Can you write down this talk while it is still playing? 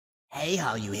Hey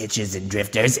all you hitchers and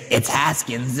drifters, it's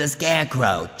Haskins the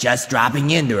Scarecrow, just dropping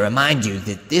in to remind you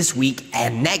that this week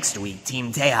and next week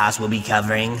Team Tejas will be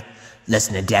covering the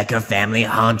Snedeker Family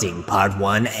Haunting Part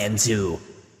 1 and 2.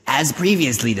 As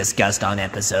previously discussed on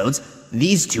episodes,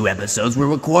 these two episodes were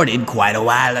recorded quite a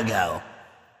while ago.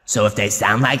 So if they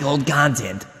sound like old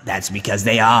content, that's because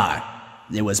they are.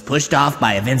 It was pushed off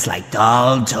by events like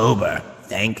Dolltober.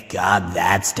 Thank God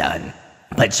that's done.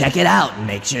 But check it out and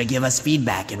make sure to give us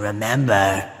feedback, and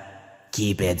remember,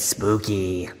 keep it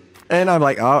spooky. And I'm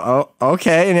like, oh,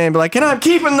 okay. And then be like, and I'm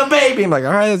keeping the baby. I'm like,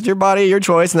 all right, that's your body, your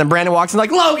choice. And then Brandon walks in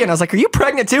like, Logan. I was like, are you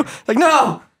pregnant too? Like,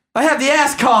 no, I have the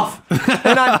ass cough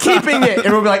and I'm keeping it.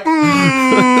 And we'll be like,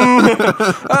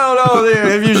 I don't know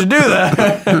if you should do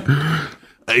that.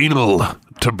 Anal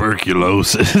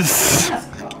tuberculosis.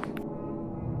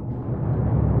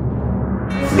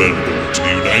 Welcome to the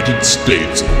United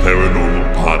States of Paranormal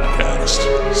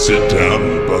Podcast. Sit down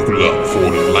and buckle up for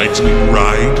an enlightening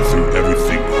ride through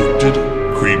everything cryptid,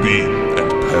 creepy, and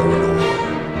paranormal.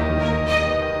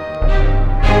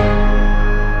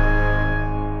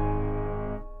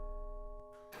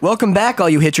 Welcome back, all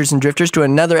you hitchers and drifters, to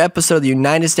another episode of the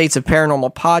United States of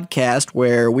Paranormal Podcast,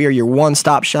 where we are your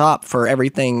one-stop shop for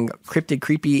everything cryptid,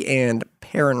 creepy, and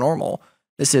paranormal.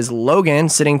 This is Logan.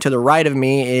 Sitting to the right of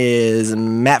me is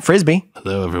Matt Frisby.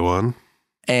 Hello, everyone.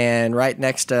 And right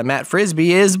next to Matt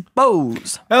Frisby is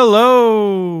Boze.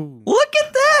 Hello. Look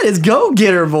at that, his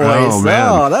go-getter voice. Oh, man.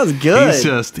 Oh, that was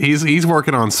good. He's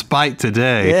working on spite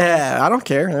today. Yeah, I don't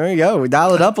care. There you go. We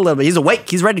dial it up a little bit. He's awake.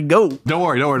 He's ready to go. Don't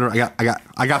worry.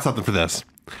 I got something for this.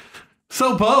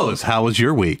 So, Boze, how was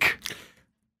your week?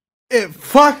 It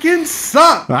fucking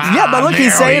sucked. Yeah, but look,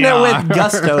 he's saying it with are.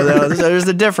 gusto, though. So there's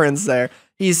a difference there.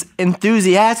 He's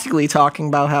enthusiastically talking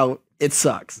about how it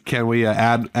sucks. Can we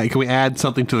add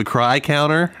something to the cry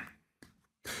counter?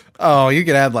 Oh, you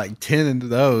could add like 10 into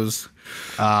those.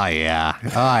 Oh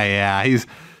yeah. He's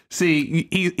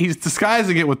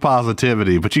disguising it with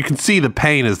positivity, but you can see the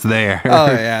pain is there. Oh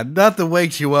yeah, nothing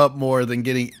wakes you up more than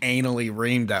getting anally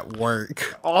reamed at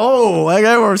work. Oh,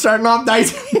 okay, we're starting off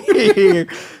nice here.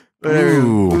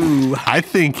 Ooh. I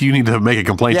think you need to make a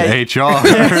complaint to HR.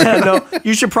 No,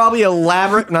 you should probably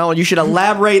elaborate. No, you should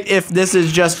elaborate if this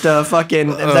is just a fucking,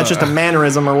 if that's just a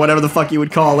mannerism or whatever the fuck you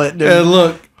would call it.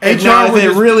 Look, and now if it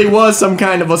really was some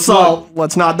kind of assault,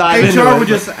 let's not dive into it. HR would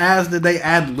just ask, did they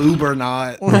add lube or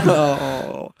not?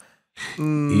 Oh.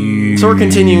 So we're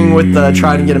continuing with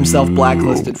trying to get himself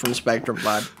blacklisted from Spectrum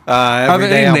Pod. Are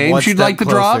there any names you'd like to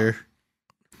drop?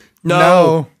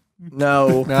 No.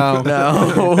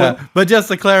 But just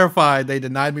to clarify, they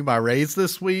denied me my raise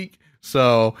this week,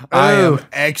 so I am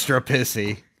extra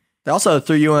pissy. They also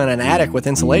threw you in an attic with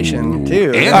insulation,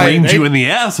 too. And aimed you in the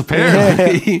ass,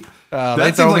 apparently.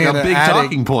 That seems like a big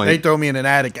talking point. They throw me in an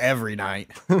attic every night.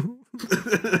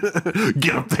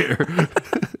 Get up there.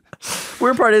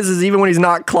 Weird part is even when he's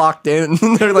not clocked in,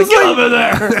 they're like, get over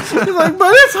there. He's like,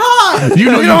 but it's hot. You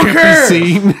know you don't can't care.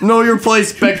 be seen. Know your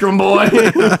place, Spectrum boy.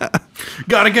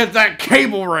 Gotta get that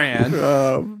cable ran.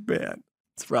 Oh, man.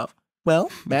 It's rough.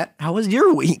 Well, Matt, how was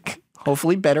your week?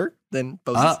 Hopefully better than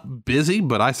Boze's. Busy,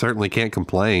 but I certainly can't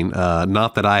complain.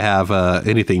 Not that I have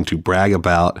anything to brag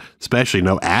about, especially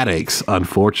no addicts,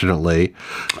 unfortunately.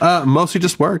 Mostly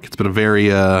just work. It's been a very,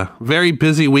 very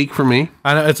busy week for me.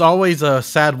 I know it's always a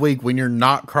sad week when you're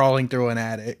not crawling through an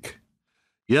attic.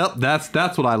 Yep,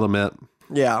 that's what I lament.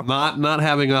 Yeah. Not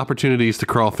having opportunities to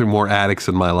crawl through more attics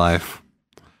in my life.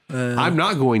 I'm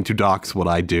not going to dox what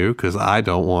I do because I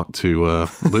don't want to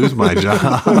lose my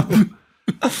job.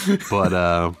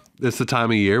 But it's the time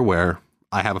of year where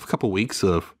I have a couple weeks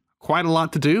of quite a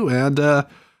lot to do, and I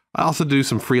also do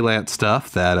some freelance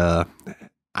stuff that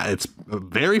it's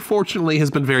very fortunately has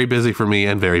been very busy for me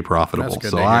and very profitable.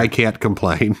 So I can't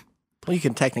complain. Well, you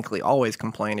can technically always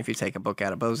complain if you take a book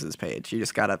out of Boze's page. You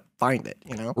just got to find it,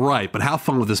 you know? Right, but how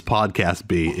fun would this podcast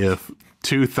be if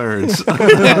 2/3 of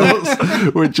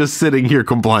those were just sitting here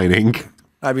complaining?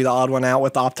 I'd be the odd one out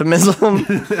with optimism.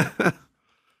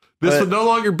 This would no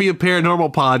longer be a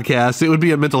paranormal podcast. It would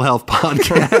be a mental health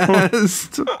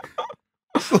podcast.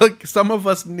 Look, some of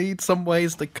us need some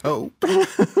ways to cope.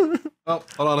 Oh,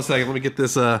 hold on a second. Let me get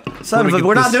this. Son of a,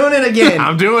 we're not doing it again.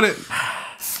 I'm doing it.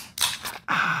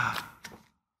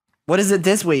 What is it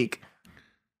this week?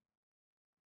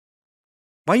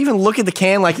 Why you even look at the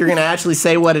can like you're going to actually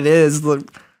say what it is?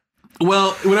 Look.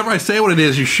 Well, whenever I say what it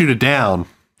is, you shoot it down.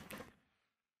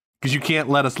 Because you can't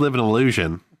let us live in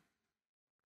illusion.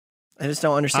 I just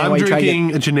don't understand I'm why you try to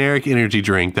drinking a generic energy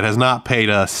drink that has not paid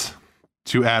us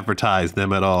to advertise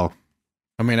them at all.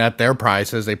 I mean, at their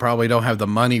prices, they probably don't have the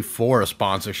money for a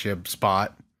sponsorship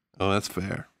spot. Oh, that's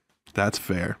fair. That's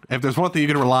fair. If there's one thing you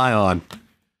can rely on,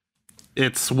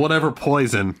 it's whatever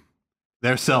poison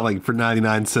they're selling for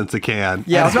 99 cents a can.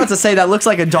 Yeah, I was about to say that looks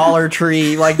like a Dollar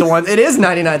Tree, like the one. It is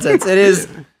 99 cents. It is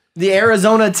the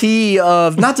Arizona tea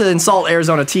of, not to insult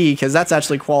Arizona tea because that's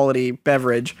actually quality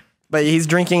beverage, but he's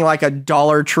drinking like a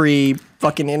Dollar Tree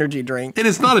fucking energy drink. It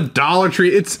is not a Dollar Tree.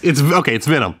 It's okay. It's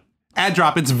Venom. Ad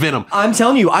drop. It's Venom. I'm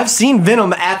telling you, I've seen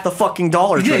Venom at the fucking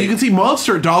Dollar Tree. Yeah, you can see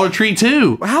Monster at Dollar Tree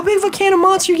too. How big of a can of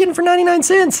Monster are you getting for 99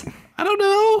 cents? I don't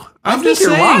know. I'm just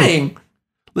saying. Lying.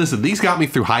 Listen, these got me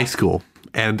through high school.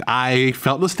 And I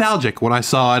felt nostalgic when I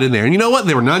saw it in there. And you know what?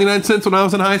 They were 99 cents when I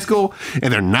was in high school,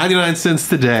 and they're 99 cents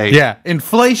today. Yeah,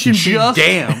 inflation be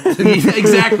damn.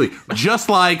 Exactly. Just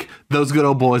like those good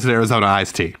old boys at Arizona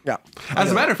Iced Tea. Yeah. As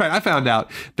a matter of fact, I found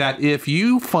out that if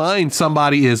you find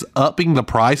somebody is upping the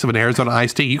price of an Arizona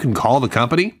Iced Tea, you can call the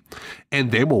company,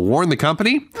 and they will warn the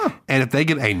company. And if they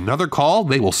get another call,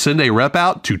 they will send a rep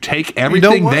out to take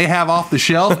everything they have off the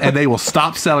shelf, and they will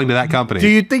stop selling to that company. Do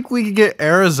you think we could get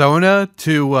Arizona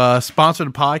to sponsor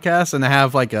the podcast and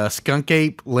have like a skunk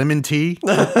ape lemon tea?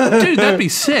 Dude, that'd be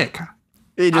sick.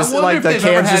 He just like the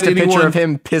can's just a picture of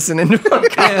him pissing into a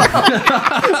cup.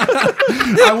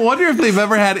 I wonder if they've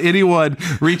ever had anyone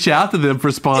reach out to them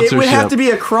for sponsorship. It would have to be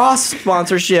a cross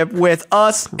sponsorship with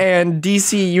us and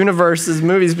DC Universe's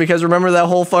movies, because remember that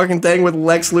whole fucking thing with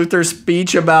Lex Luthor's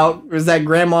speech about, is that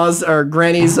grandma's or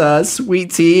granny's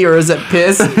sweet tea, or is it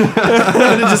piss? And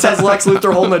it just has Lex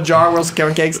Luthor holding a jar while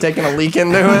Skunk Cake's taking a leak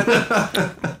into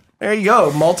it. There you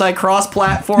go.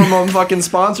 Multi-cross-platform on fucking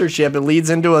sponsorship. It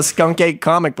leads into a Skunk Cake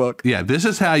comic book. Yeah, this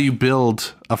is how you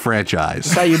build a franchise.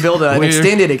 This is how you build an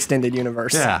extended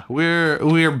universe. Yeah,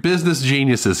 we're business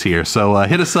geniuses here, so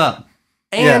hit us up.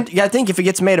 And you gotta think, if it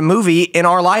gets made a movie, in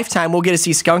our lifetime, we'll get to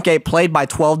see Skunk Ape played by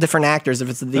 12 different actors if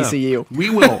it's the DCU.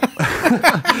 We will.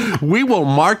 We will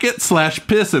market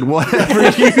 /piss in whatever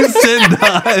you send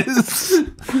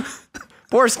us.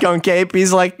 Poor Skunk Ape.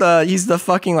 He's the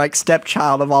fucking like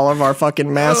stepchild of all of our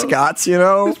fucking mascots, you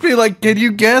know? Just be like, can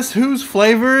you guess whose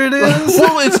flavor it is?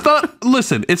 Well,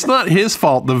 it's not his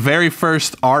fault. The very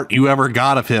first art you ever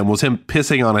got of him was him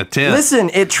pissing on a tent. Listen,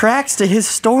 it tracks to his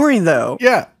story though.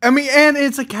 Yeah. I mean, and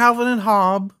it's a Calvin and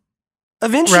Hobbes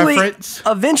reference.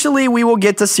 Eventually we will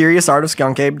get the serious art of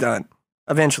Skunk Ape done.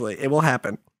 Eventually. It will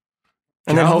happen.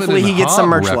 And then hopefully he gets some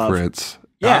merch love.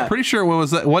 Yeah, I'm pretty sure. What was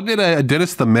that? Wasn't it a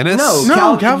Dennis the Menace?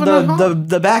 No, Calvin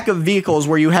the back of vehicles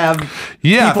where you have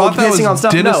people pissing on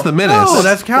stuff. Dennis the Menace. No,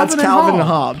 that's Calvin and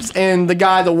Hobbes. And the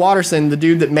guy, the Watterson, the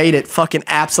dude that made it, fucking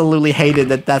absolutely hated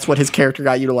that. That's what his character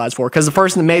got utilized for. Because the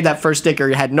person that made that first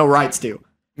sticker had no rights to,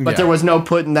 but there was no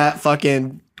putting that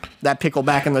pickle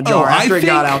back in the jar after it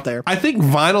got out there. I think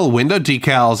vinyl window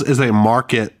decals is a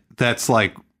market that's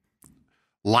like.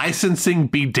 Licensing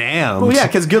be damned. Well, yeah,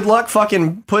 because good luck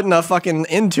fucking putting a fucking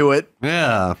into it.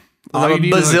 Yeah. There's a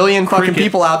bazillion fucking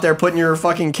people out there putting your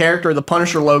fucking character, the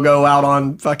Punisher logo, out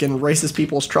on fucking racist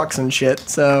people's trucks and shit.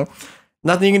 So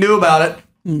nothing you can do about it.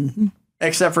 Mm-hmm.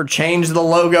 Except for change the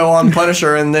logo on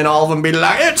Punisher and then all of them be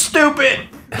like, it's stupid.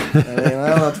 I don't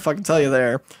know what to fucking tell you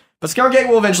there. But Skunk Ape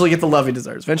will eventually get the love he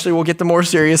deserves. Eventually we'll get the more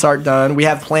serious art done. We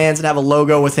have plans to have a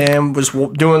logo with him, just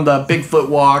doing the Bigfoot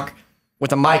walk.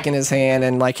 With a mic in his hand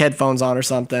and like headphones on or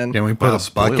something. Can we put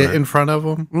a bucket in front of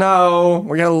him? No,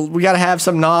 we gotta have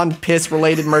some non-piss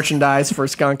related merchandise for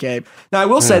Skunk Ape. Now I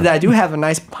will say that I do have a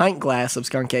nice pint glass of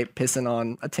Skunk Ape pissing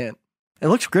on a tent. It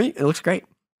looks great. I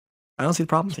don't see the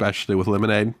problem. Especially with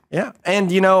lemonade. Yeah,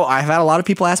 and I've had a lot of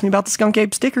people ask me about the Skunk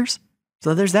Ape stickers.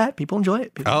 So there's that. People enjoy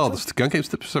it. The Skunk Ape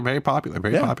stickers are very popular.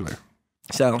 Very popular.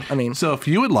 So I mean, if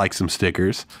you would like some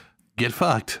stickers, get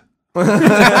fucked.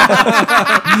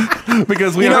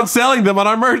 Because we aren't selling them on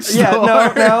our merch store.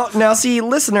 Yeah, now see,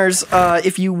 listeners,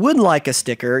 if you would like a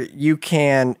sticker, you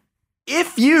can,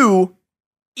 if you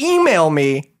email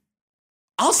me,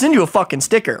 I'll send you a fucking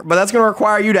sticker, but that's going to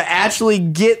require you to actually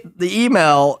get the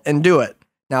email and do it.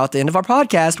 Now, at the end of our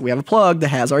podcast, we have a plug that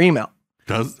has our email.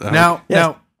 Now,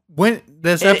 when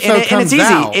this episode comes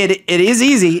out, it is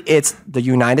easy. It's the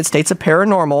United States of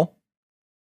Paranormal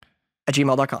at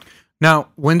gmail.com. Now,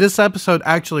 when this episode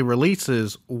actually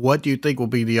releases, what do you think will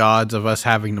be the odds of us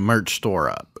having the merch store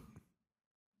up?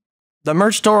 The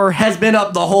merch store has been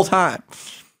up the whole time.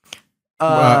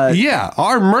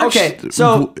 Our merch. Okay,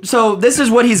 so this is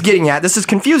what he's getting at. This is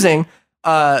confusing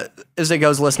as it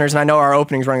goes, listeners, and I know our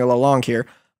opening's running a little long here.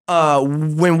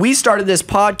 When we started this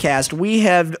podcast,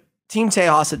 Team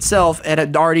Tejas itself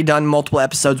had already done multiple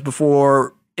episodes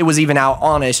before it was even out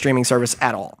on a streaming service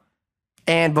at all.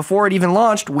 And before it even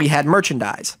launched, we had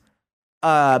merchandise.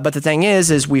 But the thing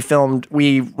is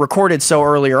we recorded so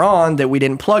earlier on that we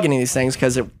didn't plug any of these things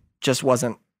because it just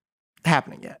wasn't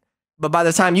happening yet. But by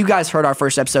the time you guys heard our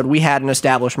first episode, we had an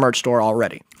established merch store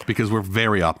already. Because we're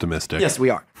very optimistic. Yes, we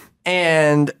are.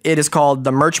 And it is called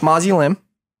the Merch Mausoleum.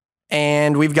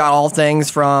 And we've got all things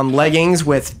from leggings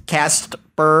with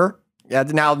Casper. Yeah,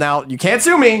 now you can't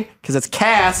sue me because it's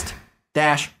cast-per.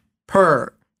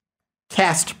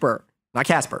 Casper, not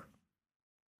Casper.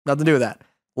 Nothing to do with that.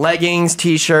 Leggings,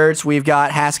 t-shirts. We've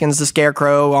got Haskins the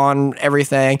Scarecrow on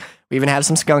everything. We even have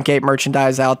some Skunk Ape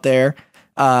merchandise out there.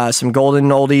 Some Golden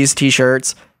Oldies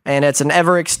t-shirts. And it's an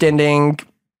ever-extending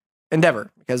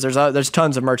endeavor because there's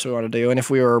tons of merch we want to do. And if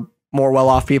we were more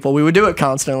well-off people, we would do it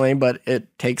constantly, but it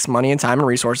takes money and time and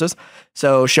resources.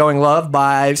 So showing love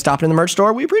by stopping in the merch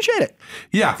store, we appreciate it.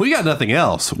 Yeah, if we got nothing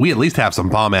else, we at least have some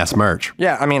bomb-ass merch.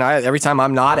 Yeah, I mean, every time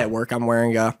I'm not at work, I'm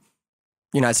wearing a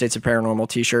United States of Paranormal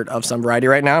t-shirt of some variety.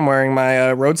 Right now, I'm wearing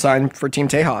my road sign for Team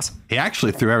Tejas. He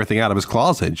actually threw everything out of his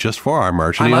closet just for our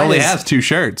merch, and he only has 2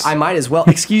 shirts. I might as well.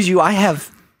 Excuse you, I have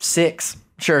 6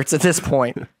 shirts at this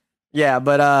point. Yeah,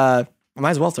 but I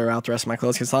might as well throw out the rest of my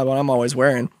clothes because that's what I'm always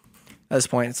wearing at this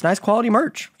point. It's nice quality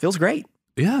merch. Feels great.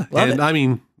 Yeah, Love and it. I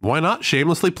mean, why not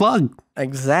shamelessly plug?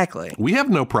 Exactly. We have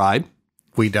no pride.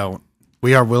 We don't.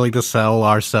 We are willing to sell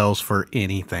ourselves for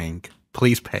anything.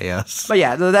 Please pay us. But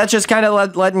yeah, that's just kind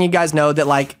of letting you guys know that,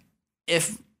 like,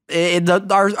 if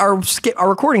our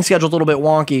recording schedule is a little bit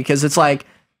wonky because it's like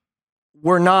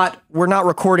we're not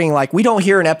recording, like, we don't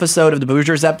hear an episode of the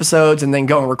Boozers episodes and then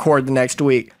go and record the next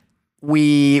week.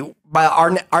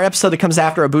 Our episode that comes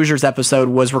after a Boozers episode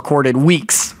was recorded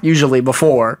weeks usually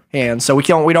beforehand, so we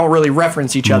don't really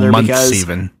reference each other because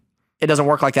even. It doesn't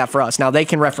work like that for us. Now they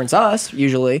can reference us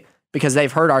usually because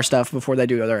they've heard our stuff before they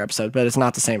do their episode, but it's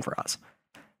not the same for us.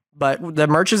 But the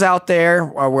merch is out there.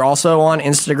 We're also on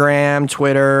Instagram,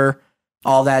 Twitter,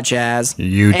 all that jazz.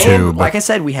 YouTube. And like I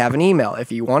said, we have an email.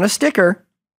 If you want a sticker,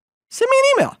 send me an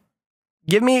email.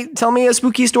 Tell me a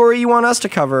spooky story you want us to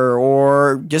cover,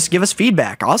 or just give us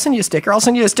feedback. I'll send you a sticker. I'll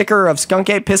send you a sticker of Skunk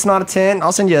Ape pissing on a tent.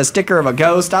 I'll send you a sticker of a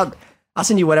ghost. I'll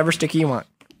send you whatever sticker you want.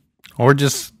 Or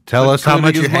just tell us how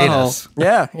much you hate us.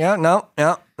 Yeah, no.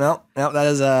 That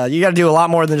is you got to do a lot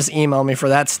more than just email me for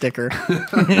that sticker.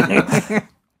 The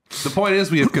point is,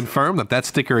 we have confirmed that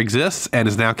sticker exists and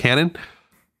is now canon.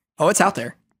 Oh, it's out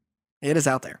there. It is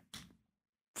out there.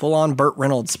 Full on Burt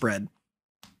Reynolds spread.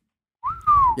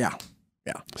 Yeah.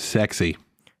 Sexy.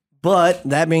 But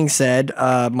that being said,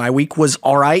 my week was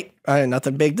all right.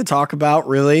 Nothing big to talk about,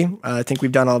 really. I think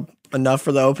we've done enough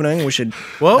for the opening. We should.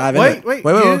 Well,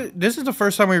 wait. This is the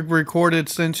first time we've recorded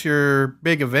since your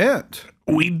big event.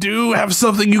 We do have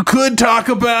something you could talk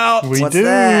about. What's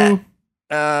that?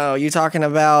 Oh, you talking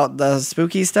about the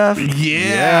spooky stuff?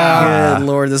 Yeah. Good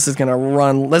Lord, this is going to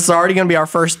run. This is already going to be our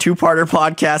first 2-parter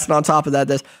podcast. And on top of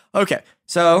that, okay.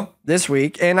 So this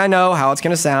week, and I know how it's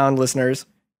going to sound, listeners.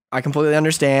 I completely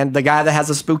understand. The guy that has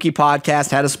a spooky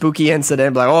podcast had a spooky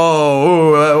incident. Like,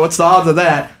 what's the odds of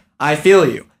that? I feel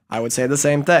you. I would say the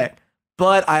same thing.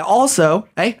 But I also,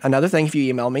 another thing, if you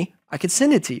email me, I could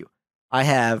send it to you. I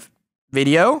have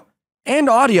video and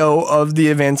audio of the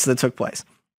events that took place.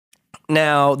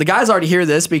 Now, the guys already hear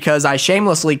this because I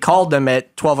shamelessly called them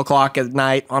at 12 o'clock at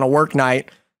night on a work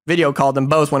night, video called them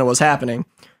both when it was happening.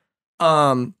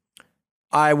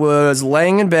 I was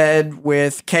laying in bed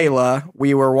with Kayla.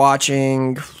 We were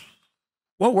watching,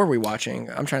 what were we watching?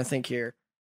 I'm trying to think here.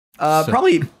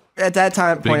 Probably at that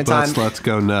point in time. Let's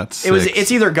Go Nuts.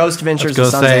 It's either Ghost Adventures or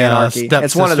Sons of Anarchy.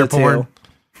 It's one of the porn. two.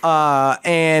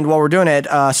 And while we're doing it,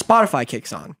 Spotify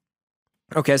kicks on.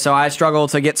 Okay, so I struggle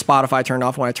to get Spotify turned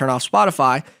off. When I turn off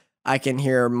Spotify, I can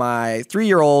hear my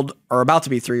 3-year-old, or about to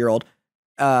be 3-year-old,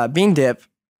 Bean Dip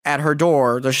at her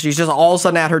door. She's just all of a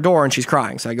sudden at her door and she's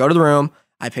crying. So I go to the room,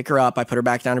 I pick her up, I put her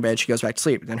back down in bed, she goes back to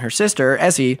sleep. Then her sister,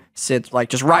 Essie, sits like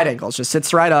just right angles, just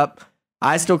sits right up,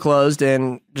 eyes still closed,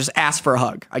 and just asks for a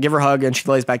hug. I give her a hug and she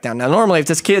lays back down. Now, normally if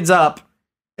this kid's up,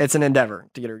 it's an endeavor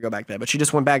to get her to go back to bed, but she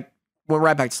just went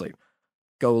right back to sleep.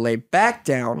 Go lay back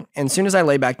down, and as soon as I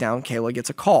lay back down, Kayla gets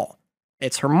a call.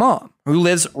 It's her mom, who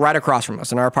lives right across from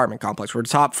us in our apartment complex. We're at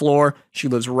the top floor. She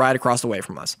lives right across the way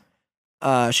from us.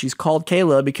 She's called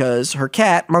Kayla because her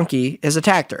cat, Monkey, has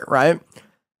attacked her, right?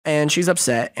 And she's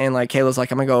upset, and like Kayla's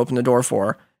like, I'm gonna go open the door for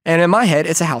her. And in my head,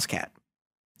 it's a house cat.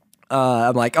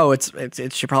 I'm like,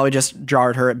 it's she probably just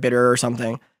jarred her, it bit her or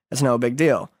something. It's no big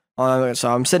deal. So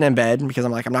I'm sitting in bed because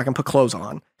I'm like, I'm not gonna put clothes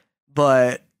on.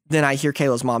 But then I hear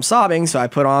Kayla's mom sobbing, so I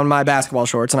put on my basketball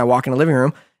shorts and I walk in the living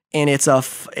room, and it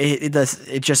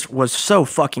just was so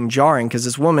fucking jarring because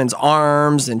this woman's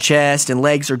arms and chest and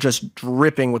legs are just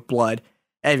dripping with blood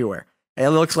everywhere. It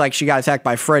looks like she got attacked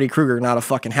by Freddy Krueger, not a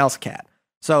fucking house cat.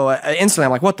 So instantly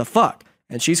I'm like, what the fuck?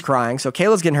 and she's crying. So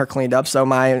Kayla's getting her cleaned up. So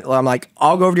I'm like,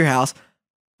 I'll go over to your house.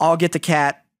 I'll get the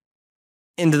cat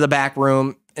into the back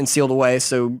room and sealed away.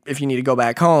 So if you need to go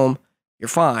back home, you're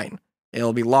fine.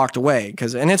 It'll be locked away.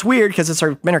 And it's weird because it's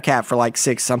been her cat for like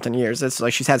 6-something years. It's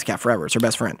like she's had this cat forever. It's her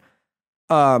best friend.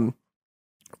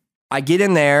 I get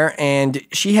in there and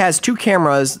she has 2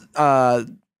 cameras that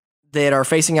are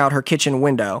facing out her kitchen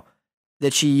window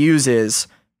that she uses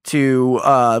to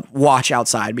watch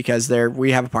outside because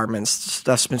we have apartments.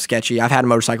 Stuff's been sketchy. I've had a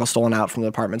motorcycle stolen out from the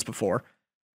apartments before.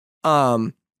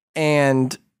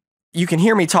 And you can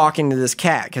hear me talking to this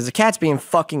cat because the cat's being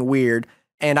fucking weird.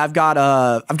 And I've got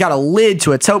a lid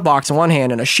to a tote box in one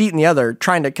hand and a sheet in the other,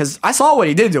 because I saw what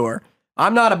he did to her.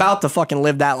 I'm not about to fucking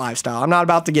live that lifestyle. I'm not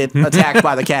about to get attacked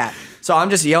by the cat. So I'm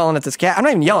just yelling at this cat. I'm not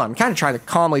even yelling. I'm kind of trying to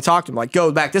calmly talk to him, like,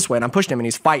 go back this way. And I'm pushing him and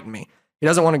he's fighting me. He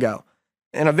doesn't want to go.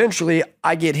 And eventually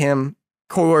I get him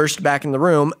coerced back in the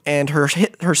room, and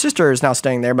her sister is now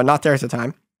staying there, but not there at the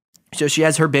time. So she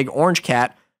has her big orange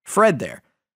cat, Fred, there.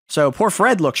 So poor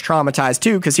Fred looks traumatized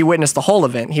too because he witnessed the whole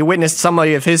event. He witnessed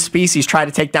somebody of his species try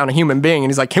to take down a human being,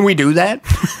 and he's like, can we do that?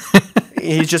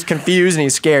 He's just confused and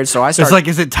he's scared. So I start. It's like,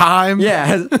 is it time?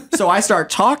 Yeah. So I start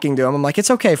talking to him. I'm like,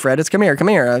 it's okay, Fred. Come here.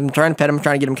 I'm trying to pet him. I'm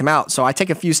trying to get him to come out. So I take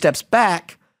a few steps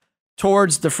back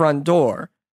towards the front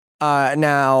door.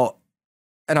 Now,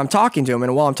 and I'm talking to him.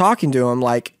 And while I'm talking to him,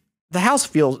 like, the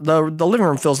living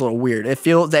room feels a little weird.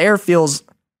 The air feels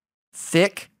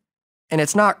thick and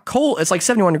it's not cold. It's like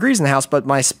 71 degrees in the house, but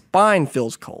my spine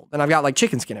feels cold and I've got like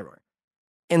chicken skin everywhere.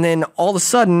 And then all of a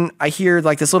sudden I hear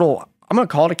like this little, I'm going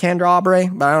to call it a candelabra,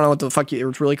 but I don't know what the fuck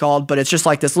it's really called, but it's just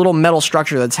like this little metal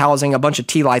structure that's housing a bunch of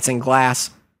tea lights and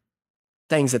glass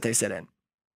things that they sit in.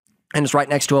 And it's right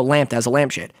next to a lamp that has a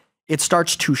lampshade. It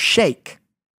starts to shake.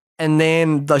 And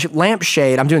then the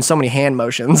lampshade, I'm doing so many hand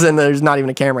motions and there's not even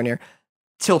a camera in here,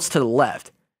 tilts to the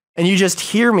left. And you just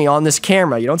hear me on this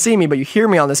camera. You don't see me, but you hear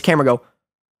me on this camera go,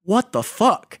 what the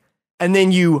fuck? And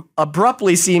then you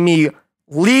abruptly see me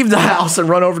leave the house and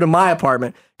run over to my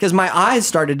apartment because my eyes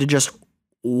started to just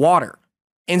water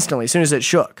instantly as soon as it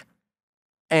shook.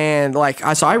 And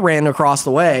so I ran across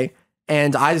the way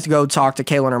and I just go talk to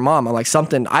Kayla and her mom. I'm like,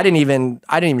 something, I didn't even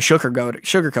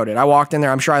sugarcoat it. I walked in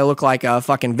there. I'm sure I looked like a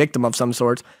fucking victim of some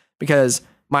sorts because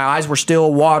my eyes were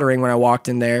still watering when I walked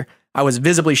in there. I was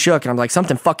visibly shook and I'm like,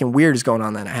 something fucking weird is going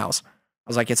on in that house. I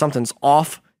was like, something's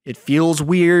off. It feels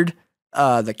weird.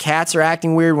 The cats are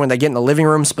acting weird when they get in the living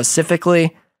room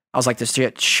specifically. I was like, this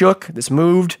shit shook, this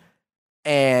moved.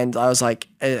 And I was like,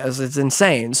 it's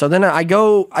insane. So then I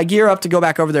gear up to go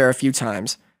back over there a few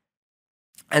times.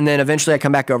 And then eventually I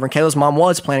come back over and Kayla's mom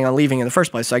was planning on leaving in the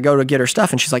first place. So I go to get her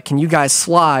stuff and she's like, can you guys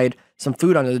slide some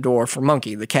food under the door for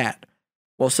Monkey, the cat?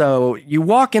 Well, so you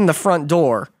walk in the front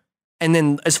door and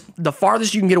then the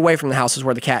farthest you can get away from the house is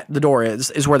where the door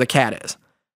is where the cat is.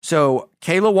 So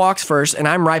Kayla walks first and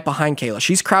I'm right behind Kayla.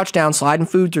 She's crouched down, sliding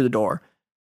food through the door.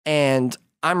 And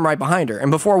I'm right behind her. And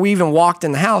before we even walked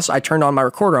in the house, I turned on my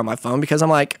recorder on my phone because I'm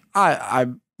like, I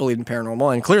believe in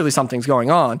paranormal and clearly something's going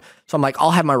on. So I'm like,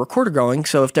 I'll have my recorder going.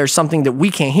 So if there's something that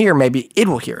we can't hear, maybe it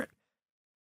will hear it.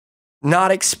 Not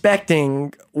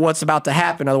expecting what's about to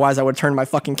happen. Otherwise I would turn my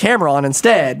fucking camera on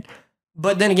instead.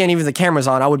 But then again, even if the camera's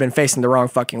on, I would have been facing the wrong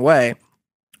fucking way.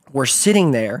 We're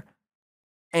sitting there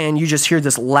and you just hear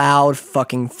this loud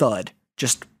fucking thud.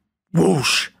 Just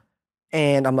whoosh.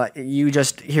 And I'm like, you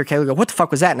just hear Kayla go, what the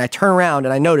fuck was that? And I turn around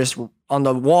and I notice on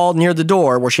the wall near the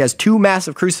door where she has 2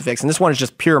 massive crucifixes, and this one is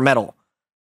just pure metal.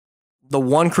 The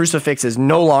one crucifix is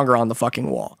no longer on the fucking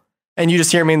wall. And you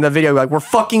just hear me in the video like, we're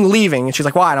fucking leaving. And she's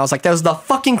like, why? And I was like, that was the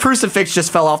fucking crucifix just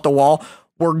fell off the wall.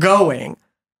 We're going.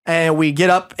 And we get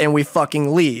up and we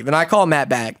fucking leave. And I call Matt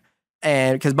back,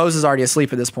 and because Boze is already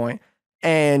asleep at this point.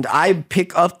 And I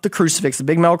pick up the crucifix, the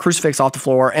big metal crucifix off the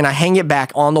floor, and I hang it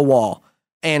back on the wall.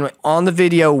 And on the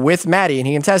video with Maddie, and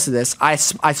he can attest to this, I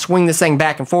swing this thing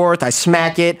back and forth. I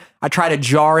smack it. I try to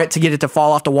jar it to get it to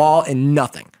fall off the wall, and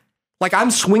nothing. Like, I'm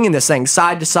swinging this thing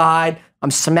side to side. I'm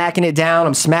smacking it down.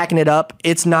 I'm smacking it up.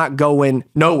 It's not going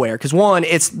nowhere. Because one,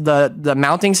 it's the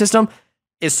mounting system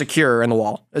is secure in the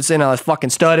wall. It's in a fucking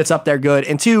stud. It's up there good.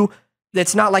 And two,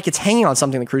 it's not like it's hanging on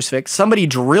something, the crucifix. Somebody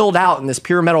drilled out in this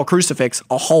pure metal crucifix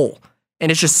a hole,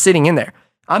 and it's just sitting in there.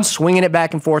 I'm swinging it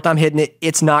back and forth. I'm hitting it.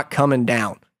 It's not coming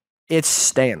down. It's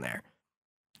staying there.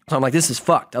 So I'm like, this is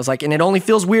fucked. I was like, and it only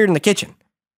feels weird in the kitchen.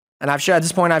 And at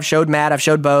this point, I've showed Matt, I've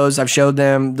showed Boze, I've showed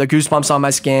them the goosebumps on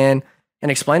my skin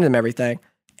and explained to them everything.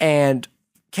 And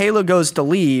Kayla goes to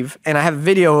leave, and I have a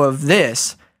video of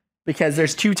this because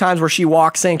there's 2 times where she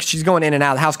walks in, 'cause she's going in and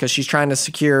out of the house because she's trying to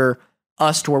secure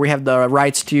us to where we have the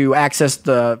rights to access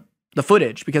the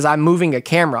footage, because I'm moving a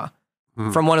camera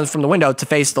from the window to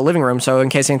face the living room, so in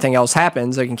case anything else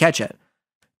happens, they can catch it.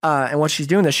 And what she's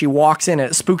doing is she walks in, and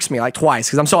it spooks me like twice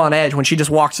because I'm so on edge when she just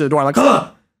walks to the door. I'm like,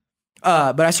 ugh!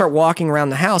 But I start walking around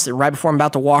the house, and right before I'm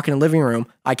about to walk in the living room,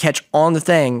 I catch on the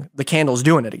thing the candle's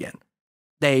doing it again.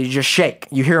 They just shake.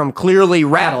 You hear them clearly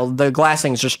rattle. The glass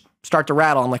things just start to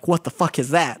rattle. I'm like, what the fuck is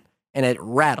that? And it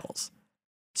rattles.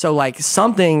 So like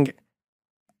something,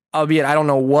 albeit I don't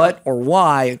know what or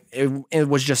why, it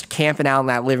was just camping out in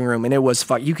that living room, and it was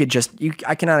fuck.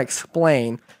 I cannot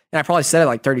explain. And I probably said it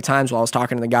like 30 times while I was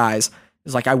talking to the guys.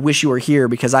 It's like, I wish you were here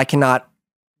because I cannot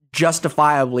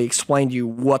justifiably explain to you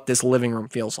what this living room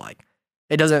feels like.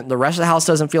 The rest of the house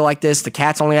doesn't feel like this. The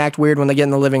cats only act weird when they get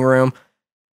in the living room.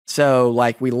 So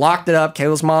like we locked it up.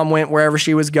 Kayla's mom went wherever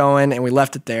she was going, and we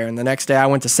left it there. And the next day I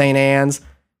went to St. Anne's,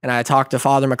 and I talked to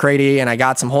Father McCready, and I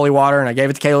got some holy water, and I gave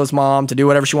it to Kayla's mom to do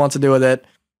whatever she wants to do with it.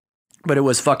 But it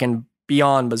was fucking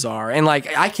beyond bizarre. And like,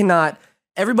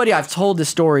 everybody I've told this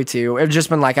story to, it's just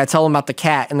been like, I tell them about the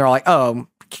cat, and they're like, oh,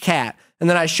 cat. And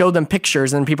then I show them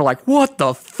pictures, and people are like, what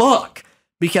the fuck?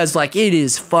 Because like, it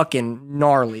is fucking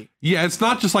gnarly. Yeah, it's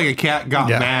not just like a cat got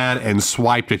mad and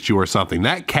swiped at you or something.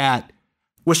 That cat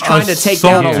was trying to take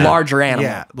down a larger animal.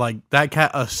 Yeah, like that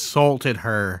cat assaulted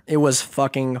her. It was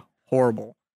fucking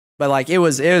horrible. But like, it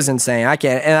was insane.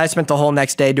 And I spent the whole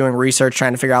next day doing research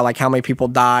trying to figure out like how many people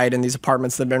died in these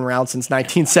apartments that have been around since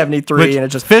 1973. And it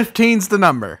just 15's the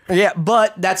number. Yeah,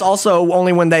 but that's also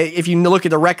only when if you look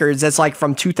at the records, that's like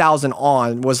from 2000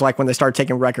 on was like when they started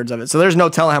taking records of it. So there's no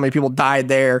telling how many people died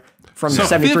there from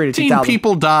 73 to 2000. 15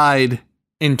 people died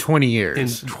in 20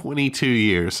 years. In 22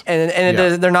 years.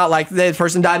 And they're not like, this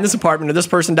person died in this apartment or this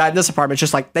person died in this apartment. It's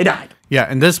just like, they died. Yeah,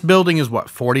 and this building is what,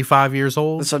 45 years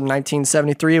old? So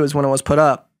 1973 was when it was put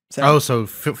up. So,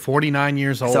 49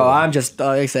 years old. So I'm just,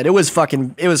 like I said, it was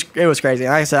crazy. And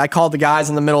like I said, I called the guys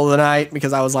in the middle of the night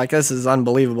because I was like, this is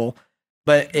unbelievable.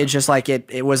 But it's just like,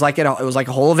 it was like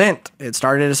a whole event. It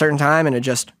started at a certain time, and it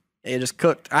just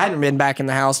cooked. I hadn't been back in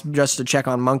the house just to check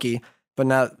on Monkey, but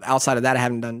not, outside of that, I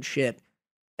haven't done shit.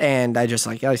 And I just,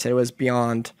 like I said, it was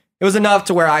beyond. It was enough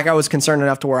to where I was concerned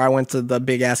enough to where I went to the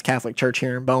big ass Catholic church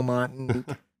here in Beaumont.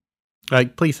 And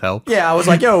like, please help. Yeah, I was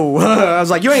like, yo,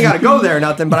 you ain't got to go there or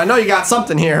nothing, but I know you got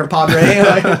something here, Padre.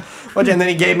 And then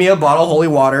he gave me a bottle of holy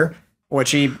water, which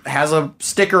he has a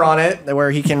sticker on it where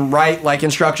he can write like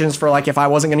instructions for like if I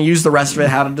wasn't going to use the rest of it,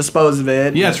 how to dispose of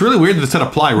it. Yeah, it's really weird that it said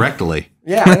apply rectally.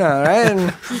 Yeah, I know, right?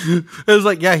 And it was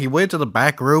like, yeah, he went to the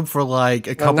back room for like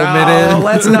a couple minutes. No,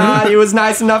 let's not. He was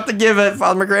nice enough to give it.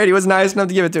 Father McGrady was nice enough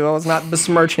to give it to him. Let's not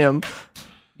besmirch him.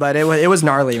 But it was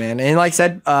gnarly, man. And like I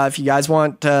said, if you guys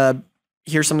want to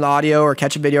hear some of the audio or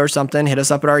catch a video or something, hit us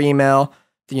up at our email,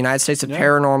 the United States of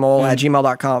Paranormal at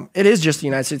gmail.com. It is just the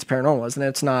United States of Paranormal, isn't it?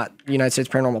 It's not the United States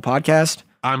Paranormal Podcast.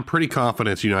 I'm pretty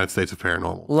confident it's United States of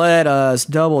Paranormal. Let us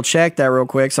double check that real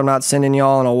quick so I'm not sending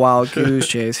y'all on a wild goose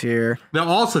chase here. Now,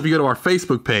 also, if you go to our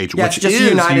Facebook page, which just is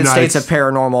United States of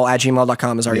Paranormal at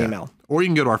gmail.com is our email. Or you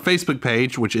can go to our Facebook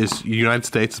page, which is United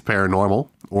States of Paranormal,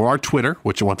 or our Twitter,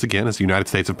 which once again is United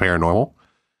States of Paranormal.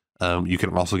 You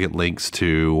can also get links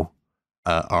to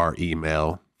our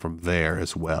email from there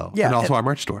as well. Yeah, and also our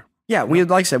merch store. Yeah,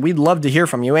 like I said, we'd love to hear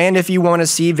from you. And if you want to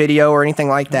see video or anything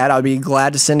like that, I'd be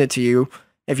glad to send it to you.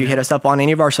 If you hit us up on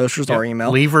any of our socials or email.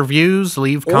 Leave reviews,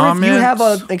 leave comments. If you have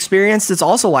an experience that's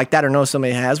also like that or know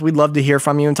somebody has, we'd love to hear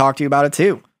from you and talk to you about it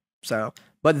too. So,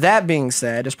 but that being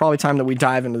said, it's probably time that we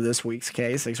dive into this week's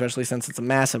case, especially since it's a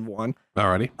massive one.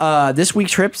 Alrighty. This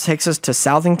week's trip takes us to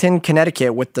Southington,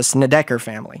 Connecticut with the Snedeker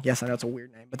family. Yes, I know it's a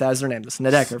weird name, but that is their name, the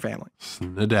Snedeker family.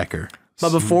 Snedeker.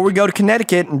 But before we go to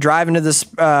Connecticut and dive into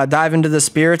the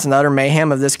spirits and the utter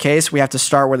mayhem of this case, we have to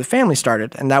start where the family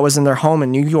started, and that was in their home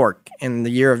in New York in the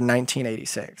year of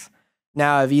 1986.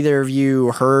 Now, have either of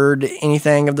you heard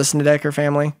anything of the Snedeker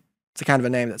family? It's a kind of a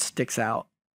name that sticks out.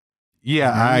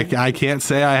 Yeah, I can't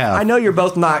say I have. I know you're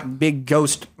both not big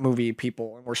ghost movie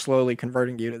people, and we're slowly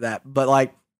converting you to that. But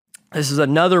like, this is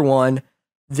another one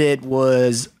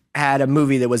that had a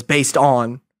movie that was based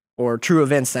on or true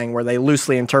events thing where they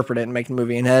loosely interpret it and make the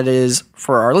movie. And that is,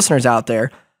 for our listeners out there,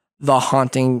 The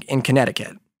Haunting in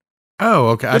Connecticut. Oh,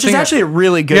 okay. Which is actually a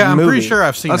really good movie. Yeah, I'm pretty sure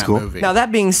I've seen that movie. Now,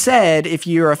 that being said, if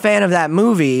you're a fan of that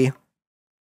movie,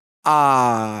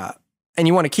 and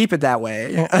you want to keep it that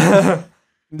way,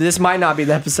 this might not be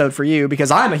the episode for you,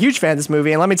 because I'm a huge fan of this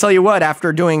movie. And let me tell you what,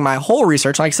 after doing my whole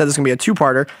research, like I said, this is going to be a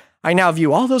two-parter, I now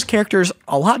view all those characters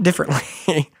a lot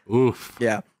differently. Oof.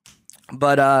 Yeah.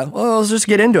 But, well, let's just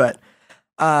get into it.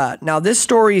 Now, this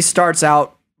story starts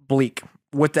out bleak,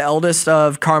 with the eldest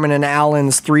of Carmen and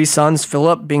Alan's three sons,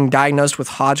 Philip, being diagnosed with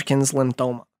Hodgkin's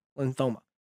lymphoma.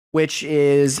 which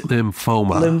is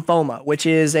lymphoma, which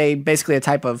is basically a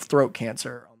type of throat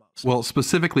cancer almost. Well,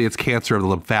 specifically, it's cancer of the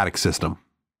lymphatic system.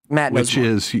 Matt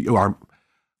knows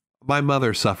my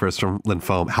mother suffers from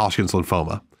Hodgkin's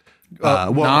lymphoma.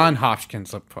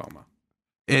 Non-Hodgkin's lymphoma.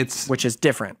 Which is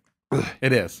different.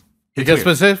 It is. Because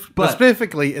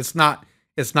specifically, it's not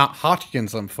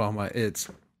Hodgkin's lymphoma, it's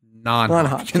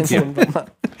non-Hodgkin's lymphoma.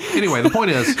 Anyway, the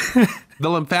point is, the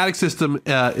lymphatic system,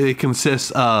 it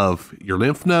consists of your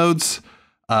lymph nodes,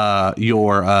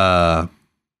 your,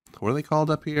 what are they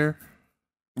called up here?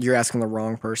 You're asking the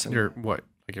wrong person.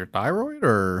 Like your thyroid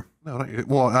or? No,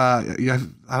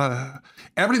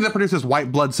 everything that produces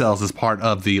white blood cells is part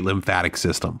of the lymphatic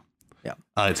system. Yeah.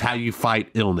 It's how you fight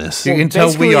illness. You can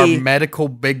tell we are medical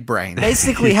big brain.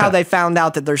 Basically, how they found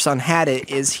out that their son had it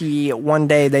is one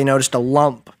day they noticed a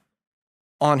lump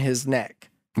on his neck.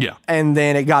 Yeah. And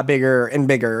then it got bigger and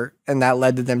bigger, and that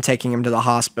led to them taking him to the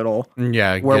hospital.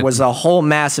 Yeah. Where it was a whole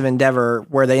massive endeavor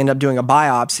where they ended up doing a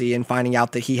biopsy and finding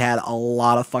out that he had a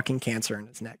lot of fucking cancer in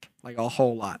his neck. Like a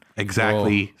whole lot.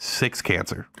 Exactly 6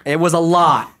 cancer. It was a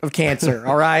lot of cancer,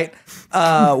 all right?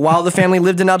 While the family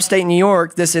lived in upstate New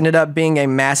York, this ended up being a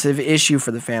massive issue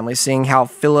for the family, seeing how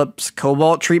Philip's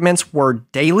cobalt treatments were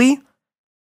daily,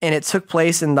 and it took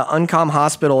place in the Uncom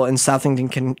Hospital in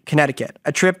Southampton, Connecticut,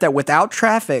 a trip that without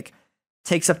traffic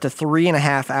takes up to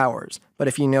 3.5 hours. But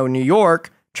if you know New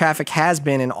York, traffic has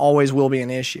been and always will be an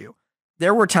issue.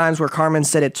 There were times where Carmen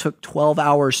said it took 12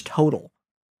 hours total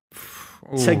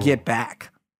to get back.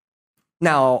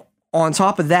 Now, on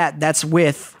top of that, that's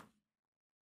with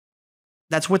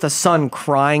a son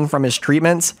crying from his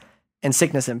treatments and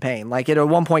sickness and pain. Like at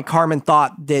one point, Carmen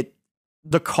thought that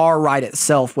the car ride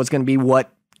itself was going to be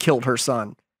what killed her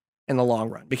son in the long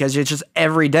run, because it's just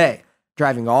every day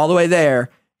driving all the way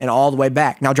there and all the way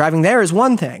back. Now, driving there is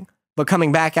one thing, but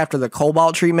coming back after the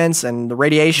cobalt treatments and the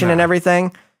radiation and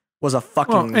everything was a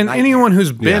fucking nightmare. Anyone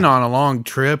who's been on a long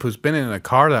trip, who's been in a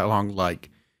car that long, like,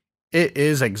 it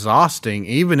is exhausting,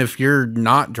 even if you're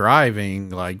not driving.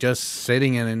 Like, just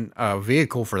sitting in a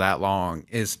vehicle for that long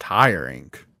is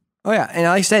tiring. Oh yeah, and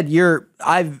like I said,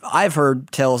 I've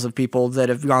heard tales of people that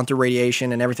have gone through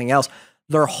radiation and everything else.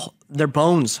 Their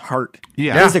bones hurt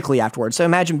physically afterwards. So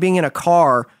imagine being in a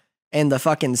car in the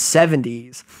fucking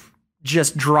 70s,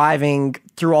 just driving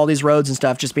through all these roads and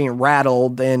stuff, just being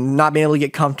rattled and not being able to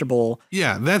get comfortable.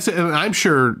 Yeah, and I'm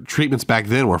sure treatments back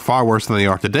then were far worse than they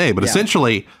are today. But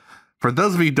essentially, for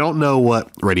those of you who don't know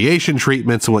what radiation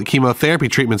treatments and what chemotherapy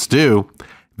treatments do,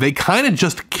 they kind of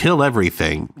just kill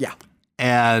everything. Yeah.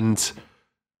 And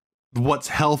what's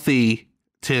healthy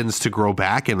tends to grow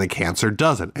back and the cancer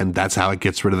doesn't. And that's how it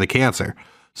gets rid of the cancer.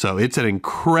 So it's an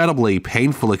incredibly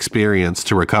painful experience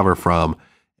to recover from.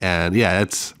 And yeah,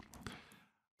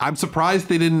 I'm surprised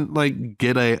they didn't like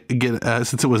get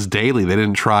since it was daily, they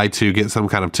didn't try to get some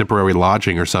kind of temporary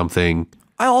lodging or something.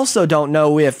 I also don't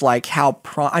know if like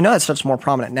I know that stuff's more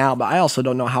prominent now, but I also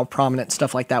don't know how prominent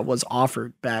stuff like that was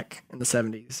offered back in the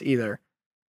 70s either.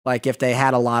 Like if they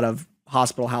had a lot of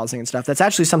hospital housing and stuff. That's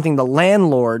actually something the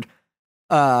landlord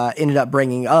ended up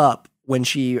bringing up when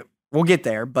we'll get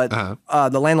there, but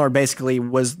the landlord basically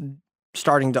was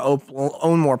starting to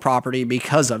own more property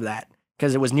because of that,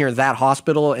 because it was near that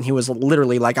hospital, and he was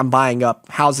literally like, I'm buying up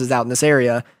houses out in this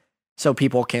area so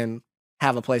people can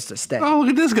have a place to stay. Oh, look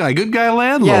at this guy. Good guy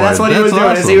landlord. Yeah, that's what he was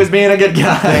doing, is he was being a good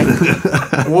guy.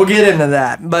 We'll get into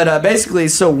that. But basically,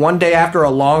 so one day after a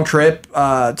long trip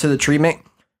to the treatment,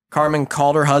 Carmen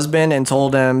called her husband and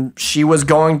told him she was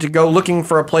going to go looking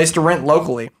for a place to rent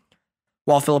locally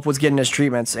while Philip was getting his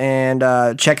treatments and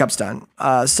checkups done.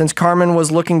 Since Carmen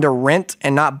was looking to rent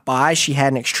and not buy, she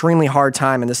had an extremely hard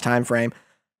time in this time frame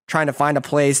trying to find a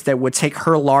place that would take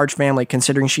her large family,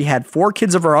 considering she had 4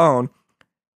 kids of her own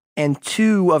and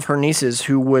 2 of her nieces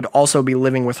who would also be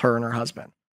living with her and her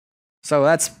husband. So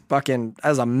that's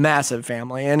a massive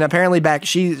family. And apparently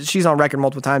she's on record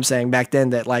multiple times saying back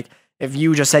then that like, if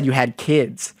you just said you had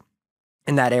kids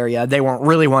in that area, they weren't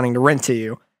really wanting to rent to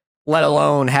you, let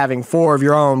alone having 4 of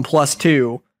your own plus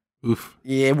 2. Oof.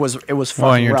 It was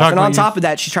fucking rough. And on top of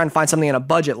that, she's trying to find something in a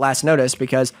budget last notice,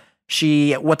 because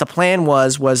what the plan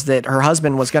was that her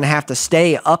husband was going to have to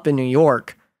stay up in New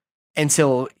York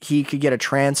until he could get a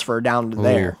transfer down to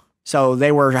there. So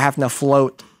they were having to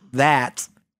float that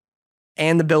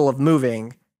and the bill of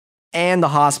moving and the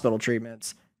hospital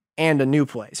treatments and a new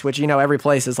place, which, every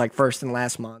place is like first and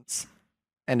last months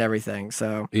and everything.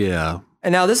 So, yeah.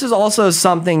 And now this is also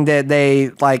something that they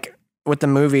like with the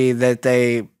movie that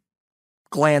they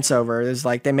glance over, is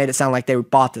like they made it sound like they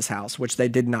bought this house, which they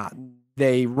did not.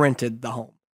 They rented the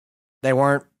home. They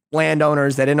weren't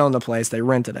landowners. They didn't own the place. They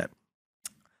rented it.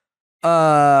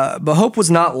 But hope was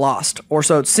not lost, or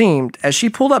so it seemed, as she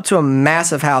pulled up to a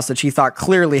massive house that she thought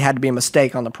clearly had to be a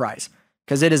mistake on the price.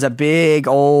 Because it is a big,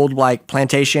 old, like,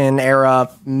 plantation era,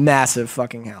 massive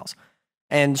fucking house.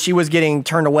 And she was getting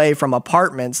turned away from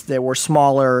apartments that were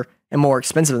smaller and more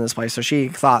expensive in this place. So she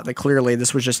thought that clearly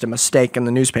this was just a mistake in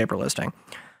the newspaper listing.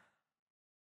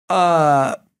 She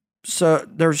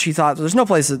thought there's no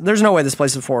way this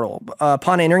place is affordable.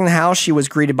 Upon entering the house, she was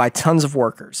greeted by tons of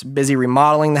workers, busy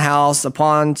remodeling the house.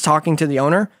 Upon talking to the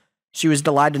owner, she was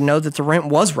delighted to know that the rent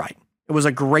was right. It was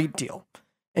a great deal.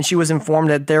 And she was informed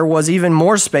that there was even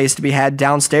more space to be had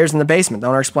downstairs in the basement. The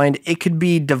owner explained it could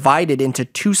be divided into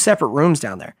 2 separate rooms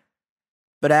down there.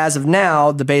 But as of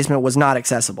now, the basement was not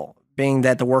accessible, being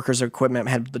that the workers' equipment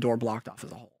had the door blocked off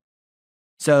as a whole.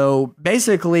 So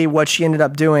basically what she ended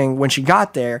up doing when she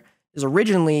got there is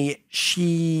originally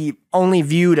she only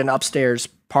viewed an upstairs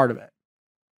part of it.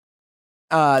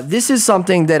 This is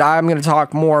something that I'm going to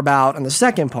talk more about in the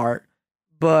second part,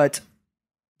 but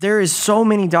there is so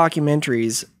many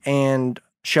documentaries and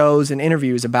shows and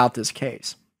interviews about this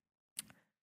case.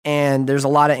 And there's a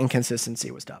lot of inconsistency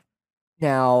with stuff.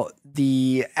 Now,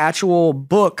 the actual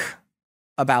book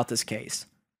about this case,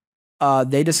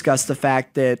 they discuss the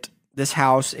fact that this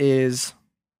house is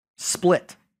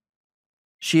split.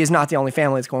 She is not the only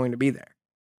family that's going to be there.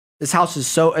 This house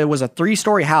it was a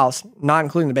 3-story house, not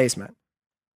including the basement.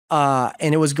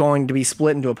 And it was going to be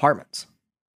split into apartments.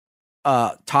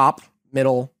 Top,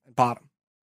 middle, and bottom.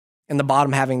 And the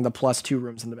bottom having the +2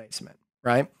 rooms in the basement,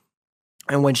 right?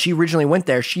 And when she originally went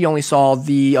there, she only saw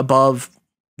the above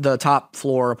the top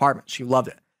floor apartment. She loved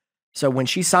it. So when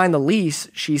she signed the lease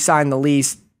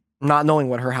not knowing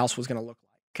what her house was going to look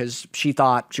like, because she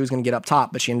thought she was going to get up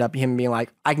top, but she ended up him being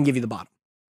like, I can give you the bottom.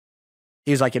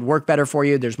 He was like, it'd work better for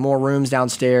you. There's more rooms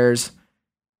downstairs.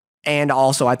 And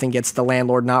also, I think it's the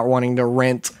landlord not wanting to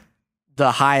rent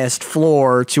the highest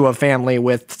floor to a family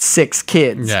with 6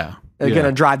 kids. Yeah. They're going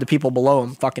to drive the people below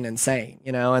him fucking insane,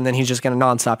 you know? And then he's just going to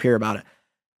nonstop hear about it.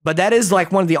 But that is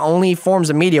like one of the only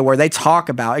forms of media where they talk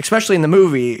about, especially in the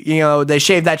movie, you know, they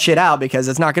shave that shit out because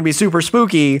it's not going to be super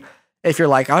spooky if you're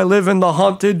like, I live in the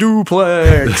haunted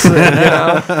duplex, you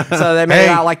know? So they made it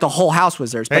out like the whole house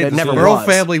was theirs, but it never was. The Earl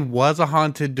family was a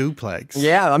haunted duplex.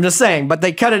 Yeah, I'm just saying, but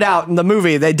they cut it out in the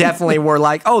movie. They definitely were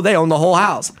like, oh, they own the whole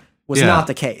house. Was not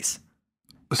the case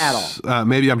at all.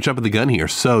 Maybe I'm jumping the gun here.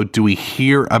 So do we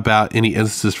hear about any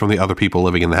instances from the other people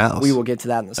living in the house? We will get to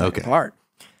that in the second part.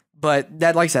 But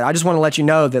that, like I said, I just want to let you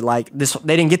know that like this,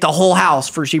 they didn't get the whole house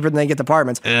for cheaper than they get the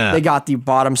apartments. Yeah. They got the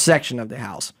bottom section of the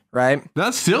house, right?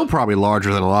 That's still probably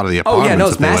larger than a lot of the apartments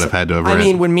it's that they would have had to have I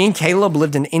mean, when me and Caleb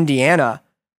lived in Indiana,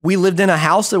 we lived in a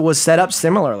house that was set up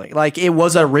similarly. Like it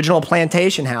was an original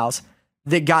plantation house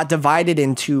that got divided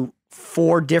into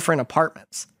 4 different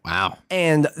apartments. Wow.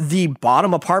 And the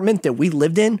bottom apartment that we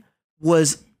lived in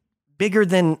was bigger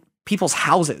than people's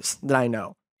houses that I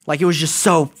know. Like, it was just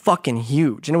so fucking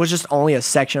huge. And it was just only a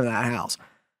section of that house.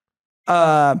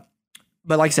 But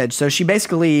like I said, so she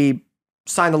basically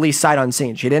signed the lease sight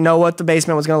unseen. She didn't know what the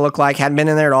basement was going to look like, hadn't been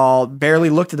in there at all, barely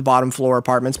looked at the bottom floor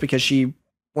apartments because she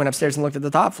went upstairs and looked at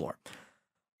the top floor.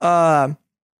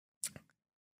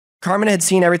 Carmen had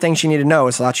seen everything she needed to know,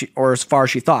 as far as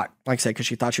she thought. Like I said, because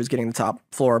she thought she was getting the top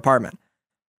floor apartment.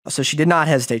 So she did not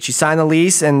hesitate. She signed the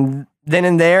lease and then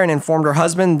and there and informed her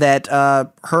husband that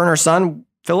her and her son,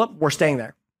 Philip, were staying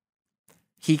there.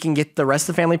 He can get the rest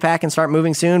of the family pack and start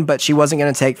moving soon, but she wasn't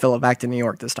going to take Philip back to New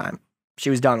York this time. She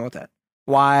was done with it.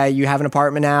 Why? You have an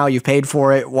apartment now. You've paid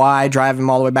for it. Why drive him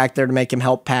all the way back there to make him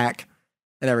help pack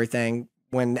and everything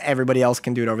when everybody else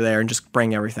can do it over there and just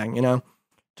bring everything, you know?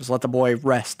 Just let the boy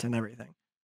rest and everything.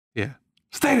 Yeah.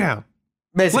 Stay down.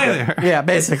 Basically. Lay there. Yeah,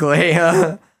 basically.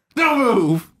 Don't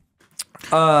move.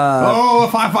 If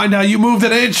I find out you moved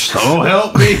an inch, so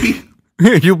help me.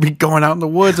 You'll be going out in the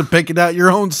woods and picking out your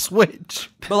own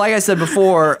switch. But like I said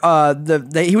before,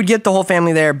 he would get the whole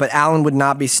family there, but Alan would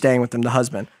not be staying with them, the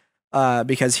husband,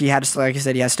 because he had to, like I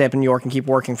said, he had to stay up in New York and keep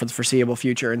working for the foreseeable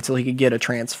future until he could get a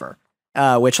transfer.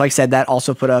 Which, like I said, that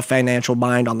also put a financial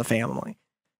bind on the family.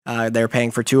 They were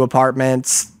paying for 2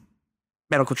 apartments,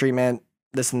 medical treatment,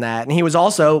 this and that. And he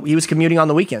was commuting on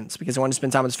the weekends because he wanted to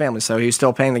spend time with his family. So he was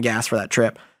still paying the gas for that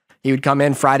trip. He would come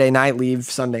in Friday night, leave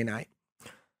Sunday night.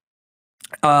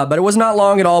 But it was not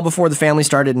long at all before the family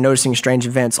started noticing strange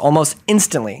events. Almost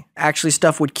instantly, actually,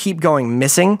 stuff would keep going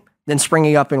missing, then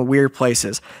springing up in weird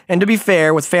places. And to be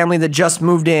fair, with family that just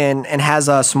moved in and has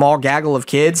a small gaggle of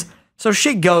kids, so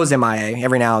shit goes MIA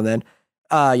every now and then,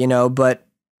 but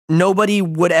nobody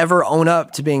would ever own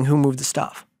up to being who moved the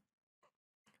stuff.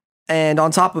 And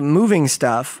on top of moving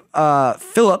stuff,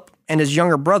 Philip and his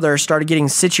younger brother started getting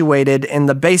situated in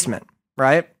the basement,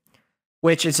 right?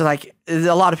 Which is like,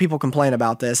 a lot of people complain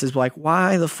about this, is like,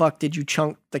 why the fuck did you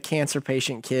chunk the cancer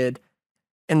patient kid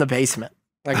in the basement?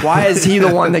 Like, why is he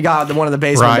the one that got one of the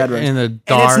basement bedrooms? In the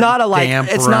dark, and it's not a like, damp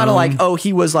it's not a like, room. oh,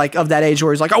 he was like of that age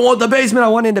where he's like, I want the basement, I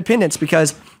want independence.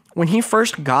 Because when he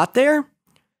first got there,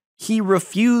 he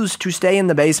refused to stay in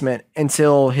the basement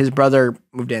until his brother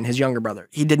moved in, his younger brother.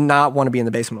 He did not want to be in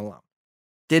the basement alone.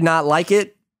 Did not like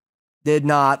it. He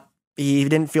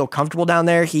didn't feel comfortable down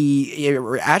there. He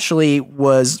actually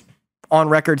was on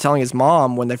record telling his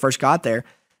mom when they first got there,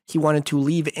 he wanted to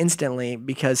leave instantly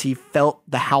because he felt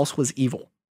the house was evil.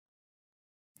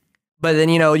 But then,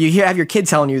 you have your kid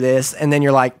telling you this, and then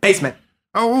you're like, basement.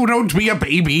 Oh, don't be a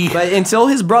baby. But until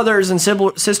his brothers and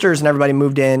sisters and everybody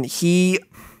moved in, he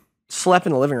slept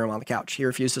in the living room on the couch. He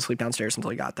refused to sleep downstairs until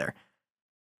he got there.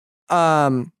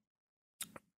 Sorry,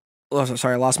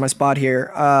 I lost my spot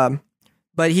here.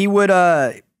 But he would,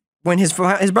 when his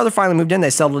brother finally moved in,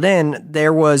 they settled in.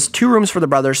 There was 2 rooms for the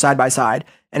brothers side by side,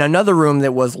 and another room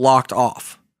that was locked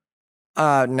off.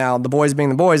 Now, the boys being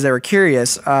the boys, they were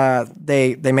curious.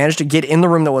 They managed to get in the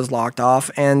room that was locked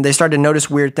off, and they started to notice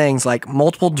weird things like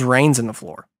multiple drains in the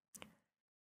floor.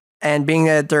 And being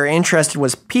that their interest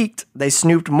was piqued, they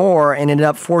snooped more and ended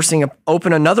up forcing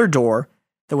open another door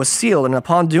that was sealed. And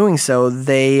upon doing so,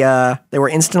 they were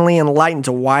instantly enlightened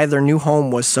to why their new home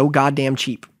was so goddamn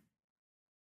cheap.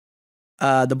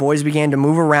 The boys began to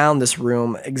move around this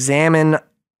room, examine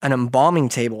an embalming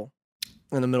table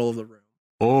in the middle of the room.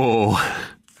 Oh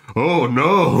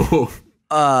no.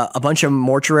 A bunch of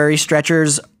mortuary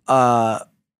stretchers,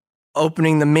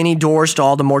 opening the mini doors to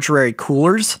all the mortuary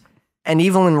coolers, and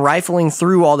even rifling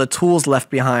through all the tools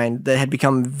left behind that had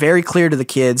become very clear to the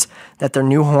kids that their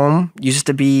new home used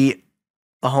to be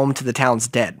a home to the town's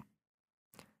dead.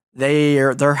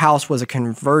 Their house was a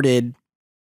converted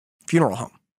funeral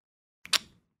home.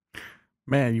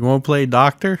 Man, you want to play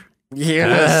doctor?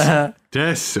 Yeah.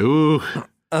 Yes. Ooh.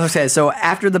 Okay, so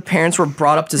after the parents were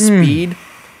brought up to speed,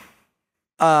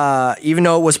 even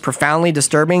though it was profoundly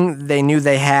disturbing, they knew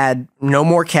they had no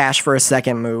more cash for a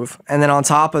second move. And then on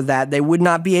top of that, they would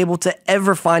not be able to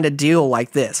ever find a deal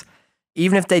like this.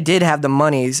 Even if they did have the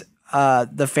monies,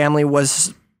 the family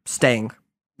was staying.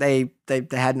 They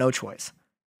had no choice.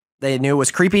 They knew it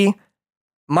was creepy.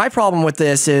 My problem with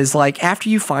this is, like, after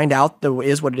you find out that it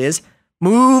is what it is,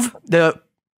 move the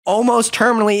almost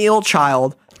terminally ill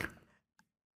child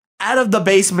out of the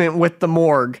basement with the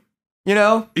morgue,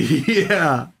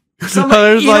 Yeah. At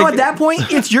that point,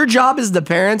 it's your job as the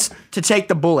parents to take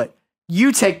the bullet.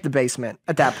 You take the basement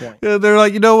at that point. They're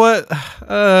like, you know what?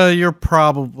 You're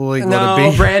probably going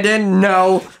to be. Brandon,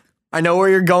 no. I know where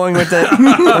you're going with it.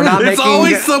 We're not It's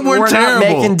always somewhere we're terrible.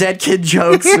 Not making dead kid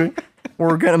jokes.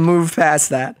 We're going to move past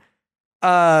that.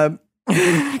 God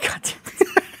damn it.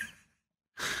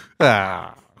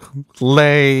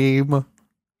 Lame.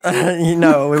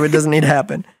 It doesn't need to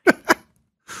happen.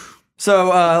 So,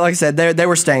 like I said, they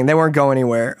were staying. They weren't going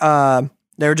anywhere.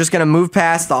 They were just going to move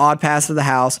past the odd past of the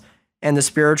house, and the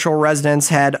spiritual residents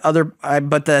had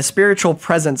but the spiritual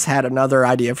presence had another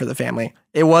idea for the family.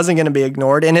 It wasn't going to be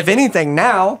ignored. And if anything,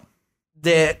 now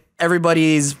that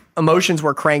everybody's emotions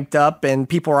were cranked up and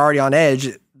people were already on edge,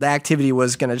 the activity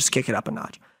was going to just kick it up a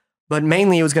notch. But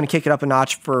mainly it was going to kick it up a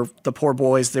notch for the poor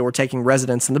boys that were taking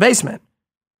residence in the basement.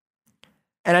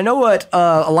 And I know what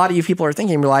a lot of you people are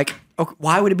thinking. You're like, okay,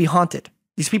 why would it be haunted?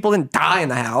 These people didn't die in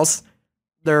the house.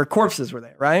 Their corpses were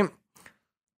there, right?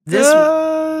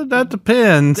 That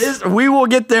depends. We will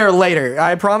get there later.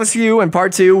 I promise you, in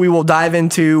part 2, we will dive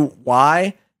into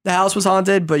why the house was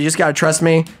haunted, but you just got to trust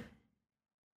me.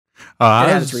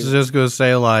 I was just going to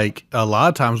say, like, a lot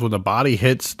of times when the body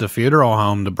hits the funeral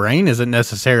home, the brain isn't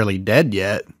necessarily dead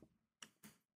yet.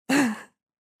 I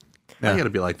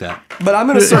gotta be like that. But I'm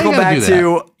going to circle back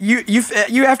to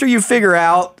you after you figure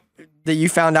out that you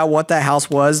found out what that house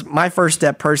was. My first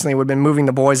step personally would have been moving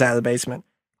the boys out of the basement,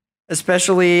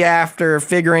 especially after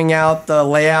figuring out the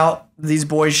layout these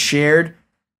boys shared,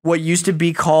 what used to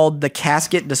be called the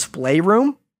casket display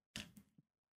room.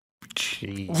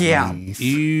 Jeez. Yeah.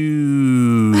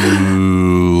 Ew.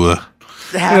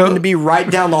 It happened to be right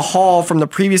down the hall from the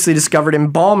previously discovered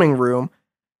embalming room.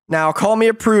 Now, call me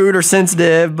a prude or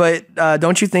sensitive, but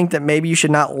don't you think that maybe you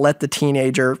should not let the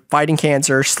teenager fighting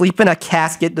cancer sleep in a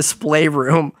casket display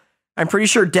room? I'm pretty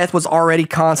sure death was already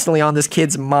constantly on this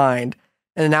kid's mind,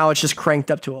 and now it's just cranked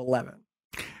up to 11.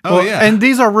 Oh, Well, yeah. and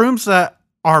these are rooms that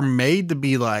are made to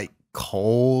be, like,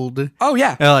 cold. Oh,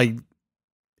 yeah.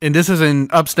 And this is in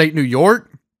upstate New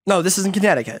York. No, this is in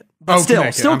Connecticut. But Oh, still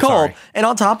Connecticut, cold. I'm sorry. And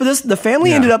on top of this, the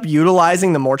family ended up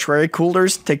utilizing the mortuary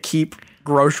coolers to keep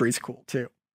groceries cool too.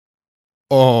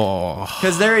 Oh.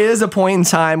 Because there is a point in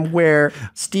time where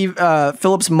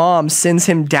Philip's mom sends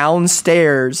him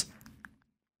downstairs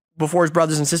before his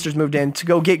brothers and sisters moved in to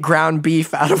go get ground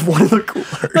beef out of one of the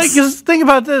coolers. Like, just think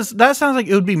about this. That sounds like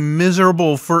it would be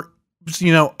miserable for,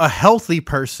 a healthy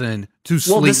person to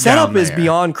sleep down. Well, the setup is there.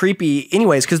 beyond creepy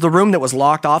anyways, because the room that was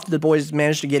locked off that the boys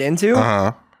managed to get into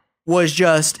was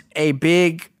just a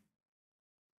big,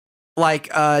 like,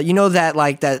 that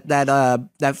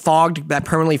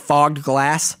permanently fogged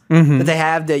glass that they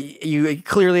have that you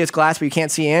clearly it's glass but you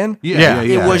can't see in.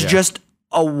 It was just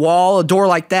a door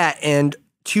like that and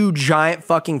 2 giant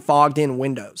fucking fogged in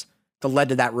windows that led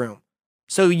to that room.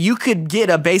 So you could get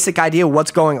a basic idea of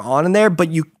what's going on in there, but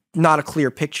not a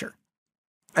clear picture.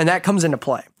 And that comes into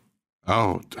play.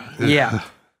 Oh. Yeah.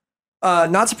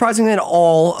 Not surprisingly at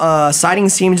all,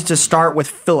 sightings seemed to start with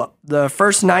Philip. The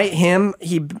first night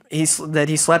he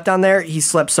slept down there, he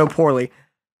slept so poorly.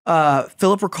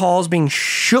 Philip recalls being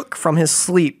shook from his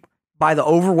sleep by the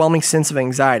overwhelming sense of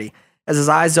anxiety. As his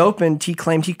eyes opened, he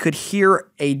claimed he could hear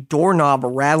a doorknob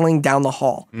rattling down the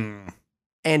hall.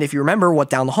 And if you remember what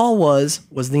down the hall was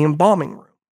the embalming room.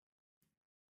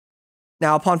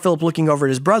 Now, upon Philip looking over at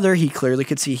his brother, he clearly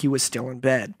could see he was still in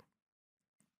bed.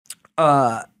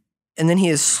 And then he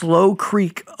hears slow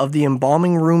creak of the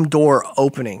embalming room door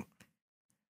opening.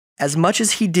 As much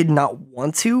as he did not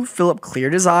want to, Philip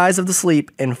cleared his eyes of the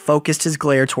sleep and focused his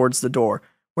glare towards the door,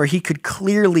 where he could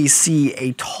clearly see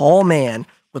a tall man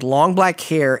with long black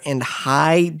hair and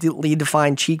highly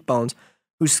defined cheekbones,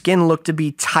 whose skin looked to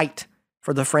be tight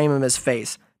for the frame of his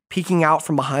face. Peeking out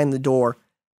from behind the door,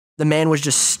 the man was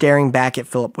just staring back at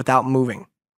Philip without moving.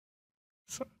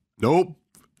 Nope.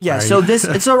 Yeah, so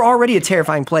it's already a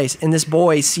terrifying place, and this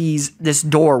boy sees this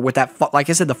door with that, like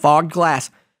I said, the fogged glass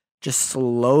just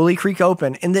slowly creak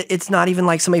open, and it's not even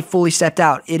like somebody fully stepped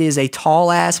out. It is a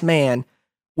tall-ass man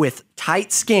with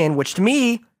tight skin, which to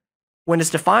me, when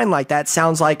it's defined like that,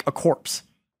 sounds like a corpse,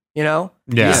 Yeah.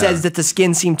 He says that the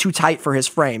skin seemed too tight for his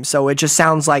frame, so it just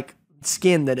sounds like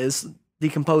skin that is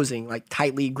decomposing, like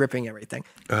tightly gripping everything.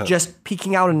 Just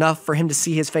peeking out enough for him to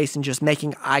see his face and just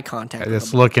making eye contact with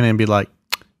Just him. looking and be like,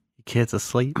 kid's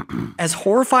asleep. As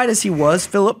horrified as he was,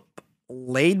 Philip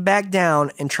laid back down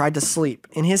and tried to sleep.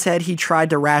 In his head, he tried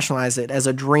to rationalize it as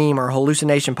a dream or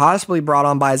hallucination, possibly brought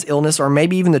on by his illness or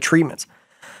maybe even the treatments.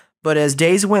 But as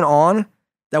days went on,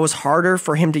 that was harder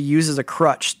for him to use as a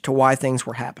crutch to why things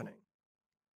were happening.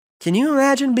 Can you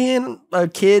imagine being a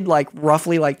kid, like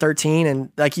roughly like 13,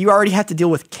 and like you already have to deal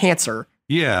with cancer?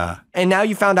 Yeah. And now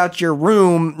you found out your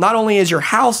room, not only is your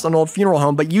house an old funeral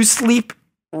home, but you sleep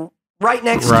right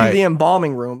next to the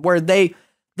embalming room where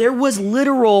there was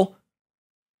literal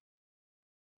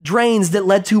drains that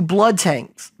led to blood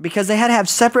tanks because they had to have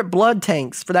separate blood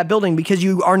tanks for that building because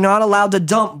you are not allowed to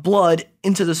dump blood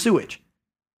into the sewage.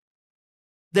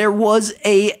 There was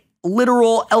a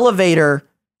literal elevator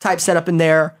type setup in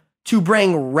there to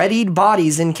bring readied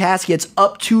bodies in caskets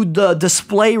up to the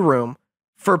display room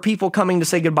for people coming to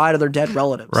say goodbye to their dead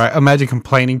relatives. Right. Imagine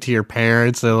complaining to your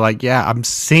parents. They're like, yeah, I'm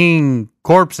seeing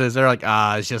corpses. They're like,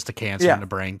 it's just a cancer in the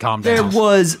brain. Calm down.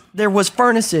 There was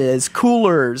furnaces,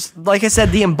 coolers. Like I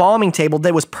said, the embalming table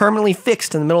that was permanently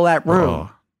fixed in the middle of that room.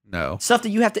 Oh, no. Stuff that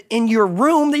you have to, in your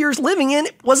room that you're living in,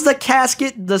 was the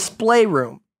casket display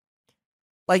room.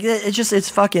 Like, it's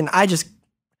fucking,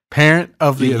 Parent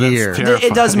of the year.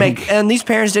 It does make, and these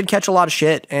parents did catch a lot of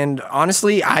shit. And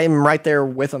honestly, I'm right there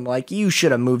with them. Like, you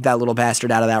should have moved that little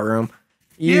bastard out of that room.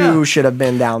 You should have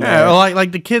been down there. Yeah,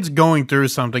 like the kid's going through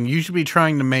something. You should be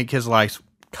trying to make his life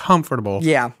comfortable.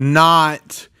 Yeah.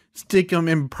 Not stick him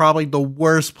in probably the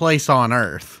worst place on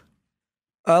earth.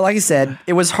 Like I said,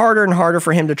 it was harder and harder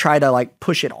for him to try to like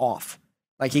push it off.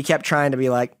 Like he kept trying to be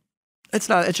like, it's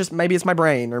not, it's just, maybe it's my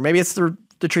brain or maybe it's the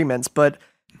treatments. But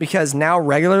because now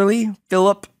regularly,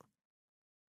 Philip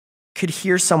could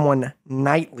hear someone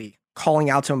nightly calling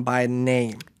out to him by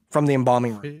name from the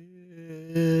embalming room.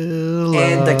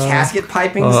 And the casket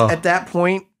pipings at that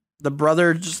point, the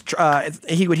brother just,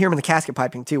 he would hear him in the casket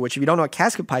piping too, which if you don't know what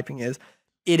casket piping is,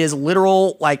 it is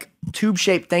literal like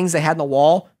tube-shaped things they had in the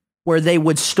wall where they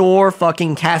would store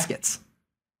fucking caskets.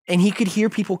 And he could hear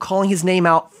people calling his name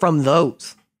out from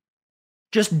those.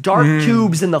 Just dark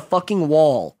tubes in the fucking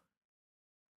wall.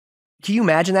 Can you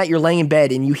imagine that? You're laying in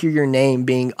bed and you hear your name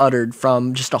being uttered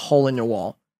from just a hole in your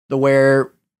wall.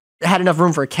 Where it had enough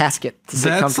room for a casket to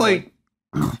sit comfortably.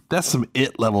 That's some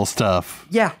it level stuff.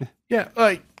 Yeah. Yeah,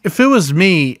 like if it was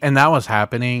me and that was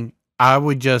happening, I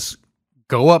would just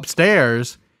go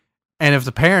upstairs, And if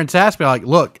the parents ask me, like,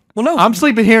 look, Well, no. I'm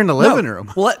sleeping here in the living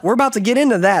room. Well, we're about to get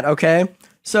into that, okay?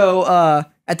 So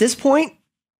at this point,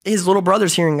 his little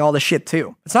brother's hearing all this shit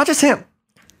too. It's not just him.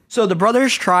 So the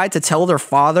brothers tried to tell their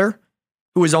father,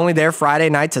 who was only there Friday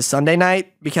night to Sunday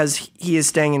night, because he is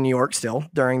staying in New York still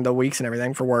during the weeks and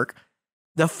everything for work.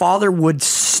 The father would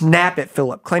snap at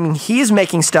Philip, claiming he is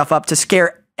making stuff up to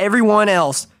scare everyone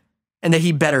else and that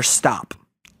he better stop.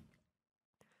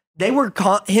 They were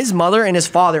his mother and his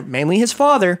father, mainly his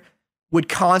father, would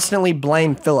constantly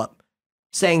blame Philip,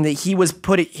 saying that he was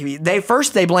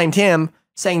they blamed him,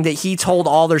 saying that he told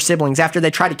all their siblings after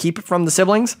they tried to keep it from the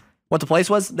siblings what the place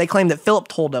was. They claimed that Philip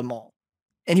told them all,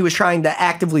 and he was trying to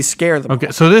actively scare them.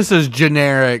 Okay, so this is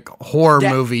generic horror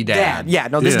movie dad. Yeah,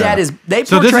 no, this dad is.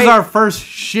 So this is our first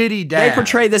shitty dad. They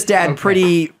portray this dad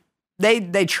pretty.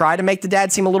 They try to make the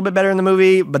dad seem a little bit better in the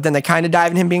movie, but then they kind of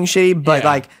dive in him being shitty. But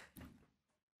like,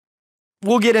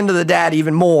 we'll get into the dad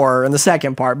even more in the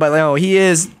second part. But no,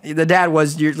 the dad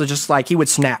was just like, he would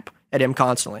snap at him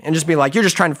constantly and just be like, you're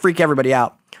just trying to freak everybody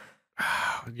out.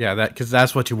 Yeah, because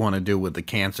that's what you want to do with the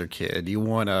cancer kid. You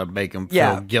want to make him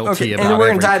feel guilty about and we're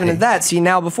going to everything. dive into that. See,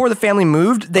 now, before the family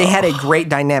moved, they had a great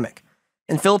dynamic.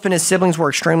 And Philip and his siblings were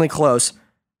extremely close.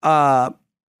 Sorry,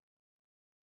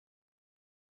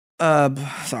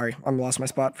 I lost my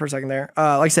spot for a second there.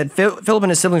 Like I said, Philip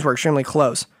and his siblings were extremely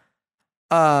close.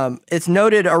 It's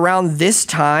noted around this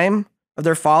time of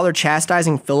their father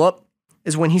chastising Philip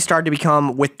is when he started to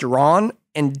become withdrawn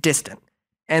and distant.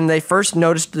 And they first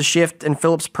noticed the shift in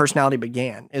Philip's personality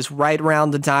began. Is right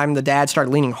around the time the dad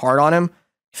started leaning hard on him,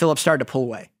 Philip started to pull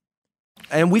away.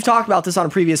 And we've talked about this on a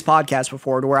previous podcast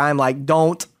before, to where I'm like,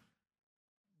 don't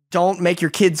make your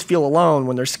kids feel alone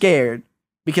when they're scared,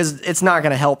 because it's not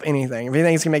going to help anything. If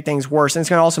anything, it's going to make things worse. And it's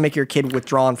going to also make your kid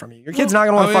withdrawn from you. Your kid's not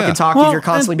going to want to fucking talk if you're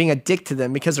constantly being a dick to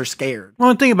them because they're scared.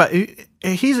 Well, think about it.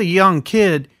 He's a young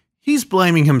kid. He's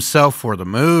blaming himself for the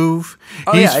move.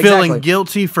 He's feeling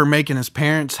guilty for making his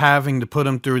parents having to put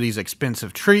him through these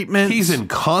expensive treatments. He's in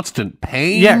constant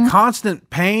pain. Yeah,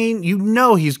 constant pain. You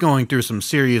know he's going through some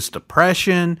serious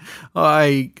depression.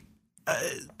 Like,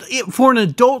 for an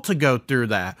adult to go through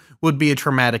that would be a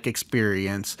traumatic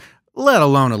experience, let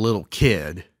alone a little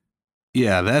kid.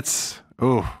 Yeah, that's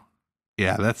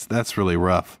really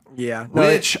rough. Yeah. No,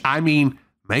 which, I mean,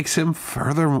 makes him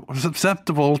further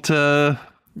susceptible to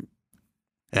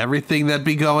everything that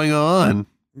be going on.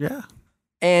 Yeah.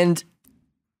 And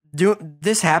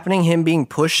this happening, him being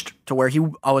pushed to where he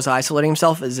was isolating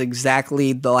himself, is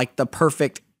exactly the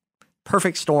perfect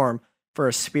storm for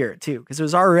a spirit too. Because it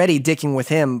was already dicking with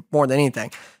him more than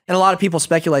anything. And a lot of people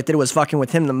speculate that it was fucking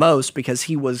with him the most because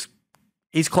he's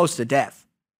close to death.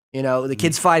 You know, the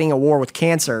kid's fighting a war with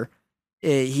cancer.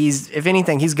 If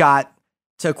anything, he's got,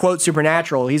 to quote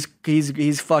Supernatural,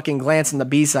 he's fucking glancing the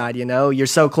B-side, you know? You're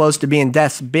so close to being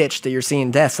death's bitch that you're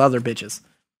seeing death's other bitches.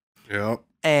 Yep.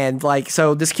 And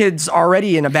so this kid's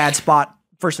already in a bad spot,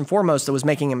 first and foremost, that was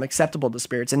making him acceptable to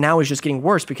spirits. And now he's just getting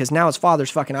worse because now his father's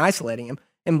fucking isolating him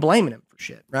and blaming him for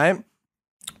shit, right?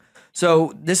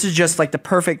 So this is just the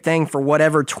perfect thing for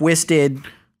whatever twisted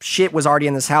shit was already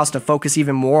in this house to focus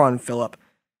even more on Philip.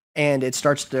 And it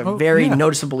starts to very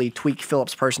noticeably tweak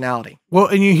Philip's personality. Well,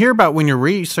 and you hear about when you're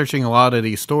researching a lot of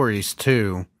these stories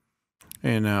too,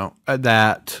 you know,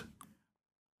 that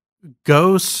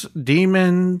ghosts,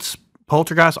 demons,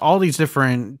 poltergeists, all these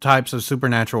different types of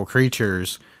supernatural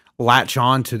creatures latch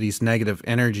on to these negative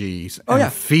energies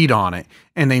and feed on it,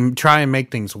 and they try and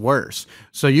make things worse.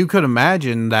 So you could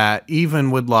imagine that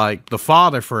even with the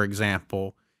father, for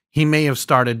example, he may have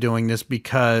started doing this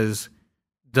because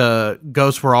the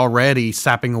ghosts were already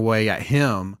sapping away at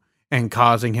him and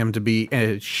causing him to be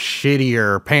a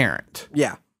shittier parent.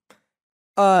 Yeah.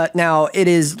 Now, it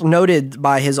is noted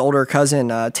by his older cousin,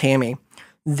 Tammy,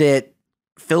 that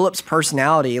Philip's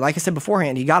personality, like I said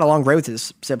beforehand, he got along great with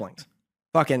his siblings.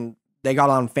 They got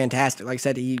on fantastic. Like I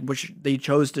said, they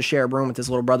chose to share a room with his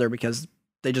little brother because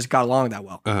they just got along that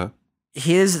well. Uh-huh.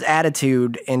 His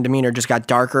attitude and demeanor just got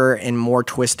darker and more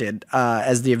twisted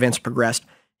as the events progressed.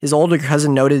 His older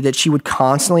cousin noted that she would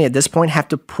constantly, at this point, have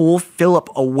to pull Philip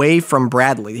away from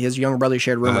Bradley, his younger brother he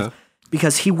shared a room with,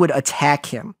 because he would attack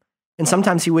him. And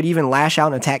sometimes he would even lash out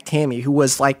and attack Tammy, who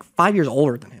was 5 years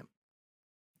older than him.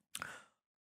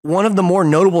 One of the more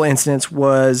notable incidents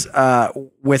was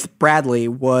with Bradley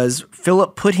was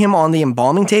Philip put him on the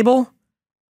embalming table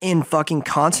and fucking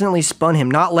constantly spun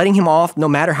him, not letting him off no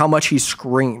matter how much he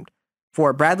screamed. For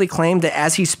it, Bradley claimed that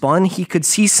as he spun, he could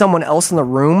see someone else in the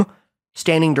room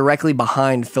standing directly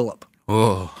behind Philip.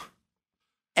 Oh.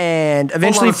 And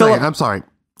eventually Philip... I'm sorry.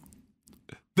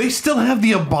 They still have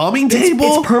the embalming table?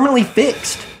 It's permanently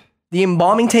fixed. The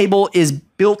embalming table is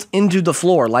built into the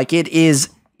floor. Like you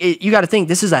got to think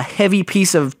this is a heavy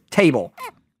piece of table.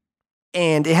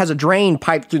 And it has a drain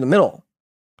pipe through the middle.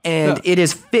 And it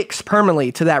is fixed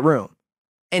permanently to that room.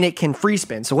 And it can free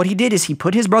spin. So what he did is he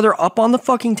put his brother up on the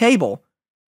fucking table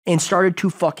and started to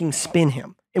fucking spin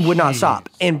him. It would not stop.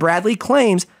 And Bradley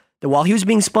claims that while he was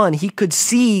being spun, he could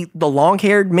see the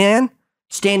long-haired man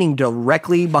standing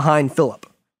directly behind Philip.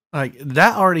 Like,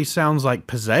 that already sounds like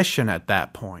possession at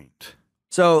that point.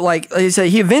 So, like I said,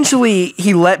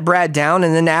 he let Brad down,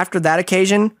 and then after that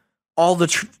occasion, all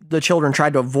the children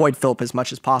tried to avoid Philip as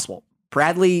much as possible.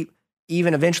 Bradley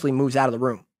even eventually moves out of the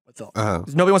room with Philip.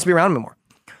 Because nobody wants to be around him anymore.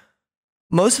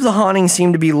 Most of the hauntings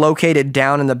seem to be located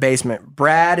down in the basement.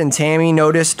 Brad and Tammy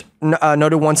noted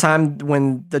one time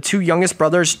when the two youngest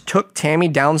brothers took Tammy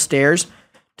downstairs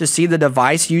to see the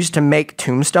device used to make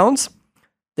tombstones.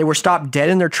 They were stopped dead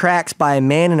in their tracks by a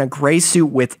man in a gray suit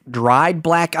with dried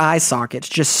black eye sockets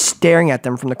just staring at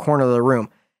them from the corner of the room.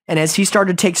 And as he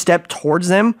started to take steps towards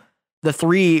them, the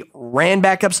three ran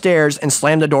back upstairs and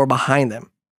slammed the door behind them.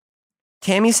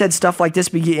 Tammy said stuff like this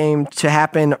began to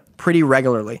happen pretty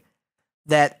regularly.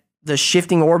 That the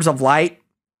shifting orbs of light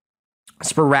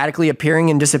sporadically appearing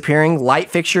and disappearing,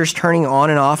 light fixtures turning on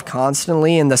and off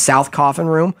constantly in the south coffin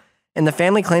room, and the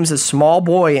family claims a small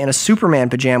boy in a Superman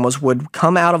pajamas would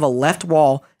come out of a left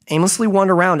wall, aimlessly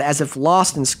wander around as if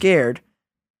lost and scared,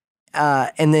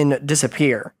 and then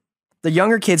disappear. The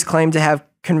younger kids claim to have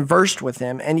conversed with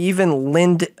him and even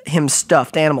lend him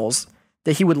stuffed animals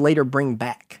that he would later bring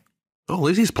back. Oh, at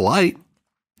least he's polite.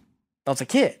 Well, it's a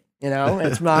kid. You know,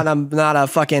 it's not a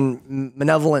fucking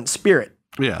malevolent spirit.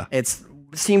 Yeah. It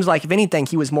seems like, if anything,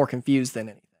 he was more confused than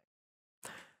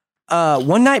anything.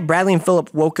 One night, Bradley and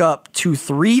Philip woke up to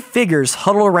three figures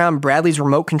huddled around Bradley's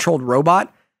remote-controlled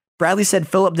robot. Bradley said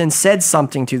Philip then said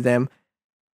something to them,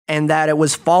 and that it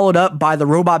was followed up by the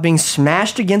robot being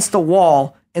smashed against the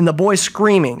wall and the boys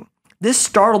screaming. This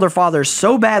startled their father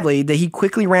so badly that he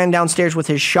quickly ran downstairs with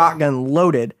his shotgun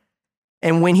loaded.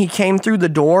 And when he came through the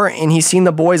door and he seen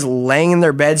the boys laying in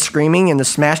their bed screaming and the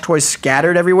smashed toys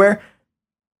scattered everywhere,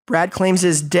 Brad claims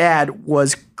his dad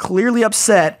was clearly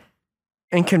upset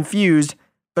and confused,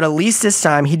 but at least this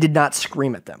time he did not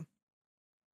scream at them.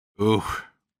 Ooh.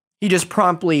 He just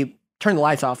promptly turned the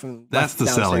lights off and That's the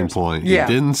downstairs. selling point. Yeah.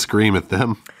 He didn't scream at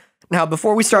them. Now,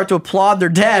 before we start to applaud their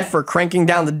dad for cranking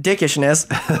down the dickishness,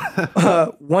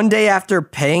 one day after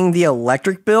paying the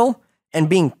electric bill and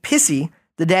being pissy,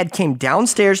 the dad came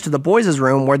downstairs to the boys'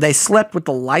 room where they slept with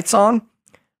the lights on,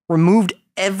 removed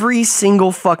every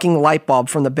single fucking light bulb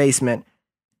from the basement,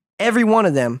 every one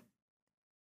of them.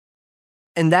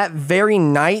 And that very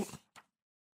night,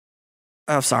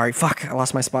 oh, sorry, fuck, I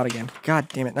lost my spot again. God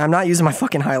damn it. I'm not using my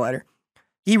fucking highlighter.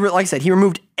 Like I said, he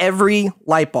removed every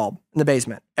light bulb in the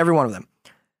basement, every one of them.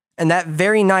 And that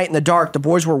very night in the dark, the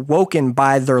boys were woken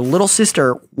by their little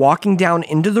sister walking down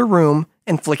into the room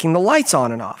and flicking the lights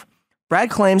on and off. Brad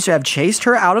claims to have chased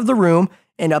her out of the room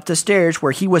and up the stairs,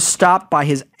 where he was stopped by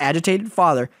his agitated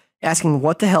father, asking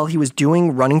what the hell he was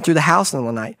doing running through the house in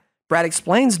the night. Brad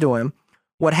explains to him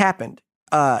what happened.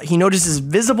 He notices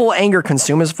visible anger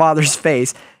consume his father's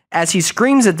face as he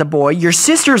screams at the boy, "Your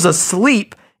sister's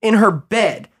asleep in her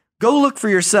bed. Go look for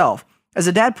yourself." As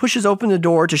the dad pushes open the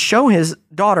door to show his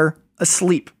daughter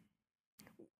asleep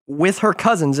with her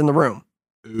cousins in the room.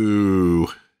 Ooh.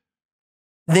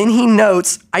 Then he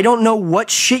notes, "I don't know what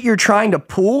shit you're trying to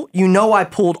pull. You know I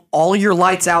pulled all your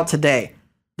lights out today."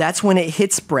 That's when it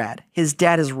hits Brad. His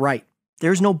dad is right.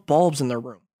 There's no bulbs in their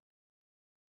room.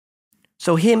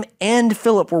 So him and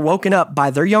Philip were woken up by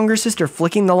their younger sister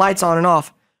flicking the lights on and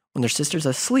off when their sister's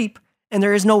asleep, and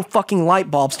there is no fucking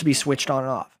light bulbs to be switched on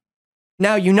and off.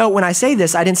 Now, you know, when I say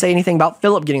this, I didn't say anything about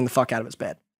Philip getting the fuck out of his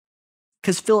bed.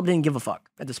 Because Philip didn't give a fuck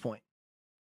at this point.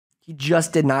 He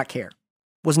just did not care.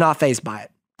 Was not fazed by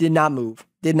it. Did not move.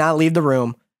 Did not leave the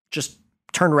room. Just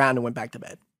turned around and went back to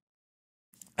bed.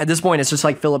 At this point, it's just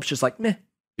like Philip's just like, meh.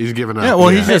 He's giving up. Yeah, well,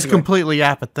 he's just Basically. completely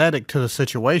apathetic to the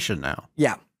situation now.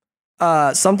 Yeah.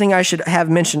 Something I should have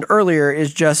mentioned earlier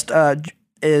is just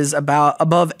is about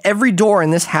above every door in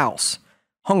this house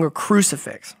hung a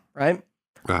crucifix, right?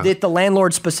 That the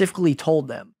landlord specifically told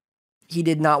them he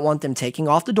did not want them taking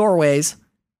off the doorways,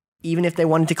 even if they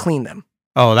wanted to clean them.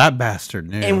 Oh, that bastard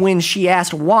knew. And when she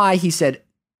asked why, he said,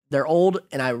 "They're old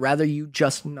and I'd rather you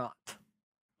just not."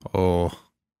 Oh.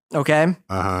 Okay?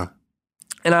 Uh-huh.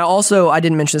 And I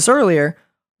didn't mention this earlier,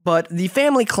 but the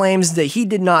family claims that he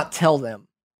did not tell them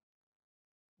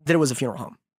that it was a funeral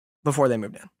home before they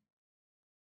moved in.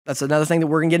 That's another thing that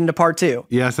we're going to get into part 2.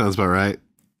 Yeah, sounds about right.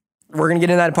 We're going to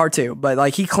get into that in part 2. But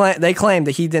like they claimed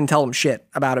that he didn't tell them shit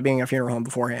about it being a funeral home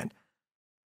beforehand.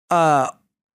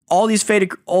 all these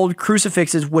faded old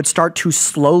crucifixes would start to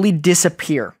slowly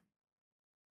disappear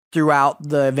throughout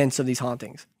the events of these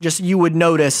hauntings. Just you would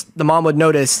notice, the mom would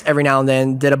notice every now and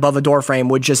then that above a door frame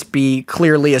would just be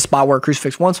clearly a spot where a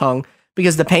crucifix once hung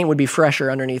because the paint would be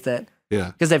fresher underneath it.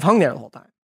 Yeah. Because they've hung there the whole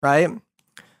time, right?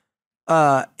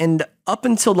 And up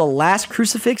until the last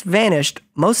crucifix vanished,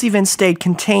 most events stayed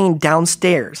contained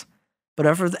downstairs. But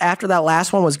after that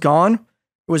last one was gone,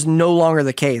 it was no longer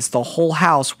the case. The whole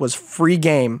house was free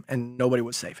game and nobody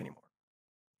was safe anymore.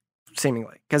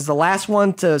 Seemingly. Because the last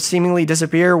one to seemingly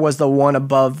disappear was the one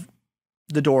above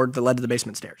the door that led to the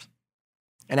basement stairs.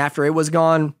 And after it was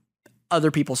gone,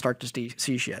 other people start to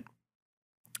see shit.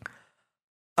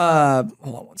 Hold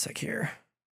on one sec here.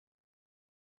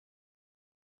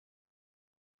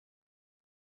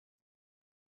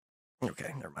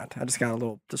 Okay, never mind. I just got a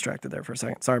little distracted there for a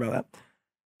second. Sorry about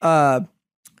that.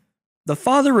 The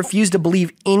father refused to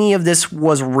believe any of this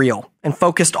was real and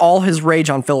focused all his rage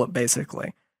on Philip,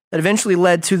 basically. That eventually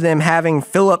led to them having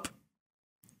Philip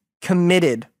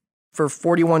committed for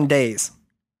 41 days.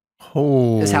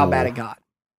 Oh. Is how bad it got.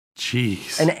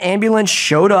 Jeez. An ambulance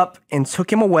showed up and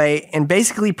took him away and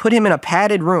basically put him in a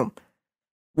padded room.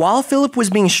 While Philip was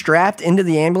being strapped into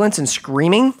the ambulance and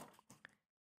screaming,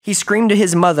 he screamed to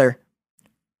his mother,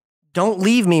 "Don't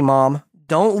leave me, Mom.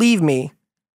 Don't leave me.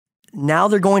 Now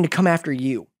they're going to come after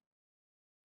you."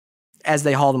 As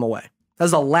they hauled him away. That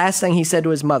was the last thing he said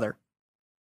to his mother.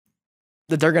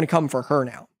 That they're going to come for her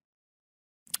now.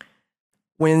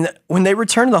 When they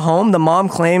returned to the home, the mom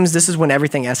claims this is when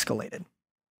everything escalated.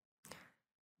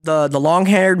 The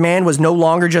long-haired man was no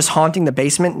longer just haunting the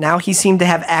basement. Now he seemed to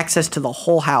have access to the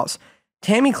whole house.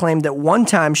 Tammy claimed that one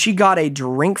time she got a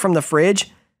drink from the fridge.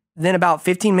 Then about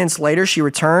 15 minutes later, she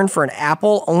returned for an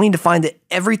apple, only to find that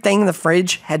everything in the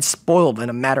fridge had spoiled in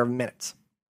a matter of minutes.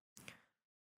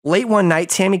 Late one night,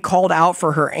 Tammy called out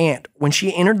for her aunt. When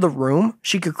she entered the room,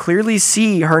 she could clearly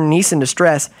see her niece in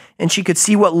distress, and she could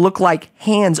see what looked like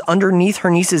hands underneath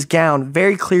her niece's gown,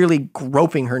 very clearly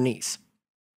groping her niece.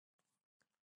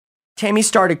 Tammy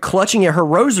started clutching at her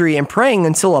rosary and praying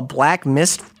until a black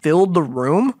mist filled the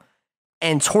room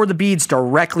and tore the beads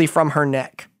directly from her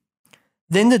neck.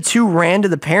 Then the two ran to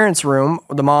the parents' room,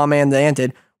 the mom and the aunt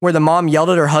did, where the mom yelled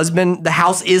at her husband, "The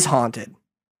house is haunted."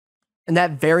 And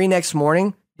that very next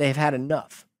morning, they've had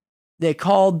enough. They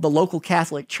called the local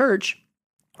Catholic church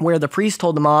where the priest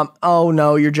told the mom, "Oh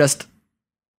no, you're just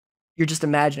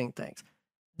imagining things."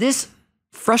 This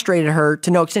frustrated her to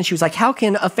no extent. She was like, how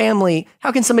can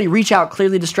somebody reach out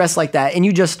clearly distressed like that and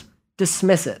you just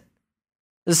dismiss it?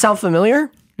 Does it sound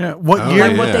familiar? Yeah.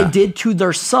 What they did to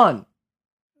their son.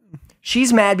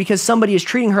 She's mad because somebody is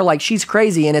treating her like she's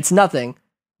crazy and it's nothing.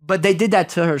 But they did that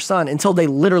to her son until they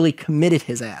literally committed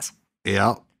his ass.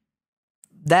 Yeah.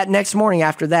 That next morning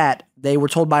after that, they were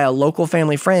told by a local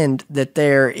family friend that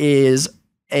there is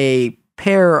a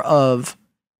pair of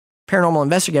paranormal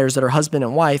investigators that are husband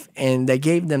and wife, and they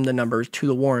gave them the numbers to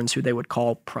the Warrens, who they would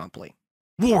call promptly.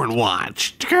 Warren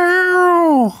Watch.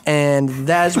 And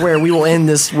that's where we will end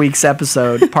this week's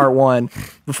episode, part 1,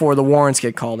 before the Warrens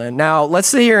get called in. Now, let's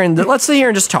sit here and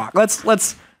just talk.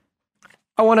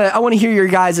 I want to hear your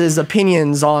guys'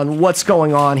 opinions on what's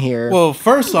going on here. Well,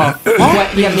 first off, do you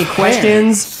have any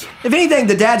questions? If anything,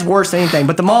 the dad's worse than anything,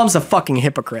 but the mom's a fucking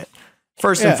hypocrite.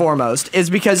 First and foremost, is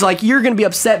because like you're gonna be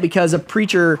upset because a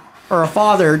preacher or a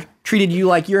father treated you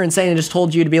like you're insane and just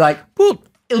told you to be like, well,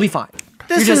 it'll be fine.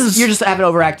 You're just having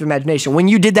overactive imagination. When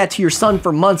you did that to your son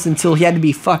for months until he had to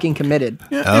be fucking committed.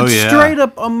 It's straight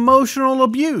up emotional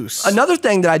abuse. Another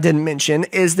thing that I didn't mention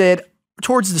is that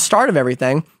towards the start of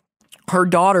everything, her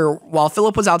daughter, while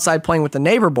Philip was outside playing with the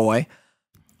neighbor boy,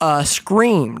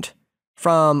 screamed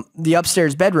from the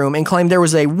upstairs bedroom and claimed there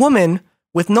was a woman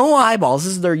with no eyeballs,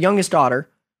 this is their youngest daughter,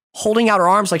 holding out her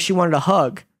arms like she wanted a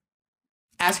hug,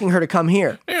 asking her to come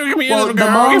here. Well, the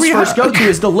mom's first go-to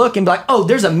is to look and be like, oh,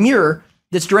 there's a mirror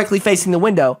that's directly facing the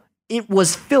window. It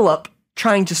was Philip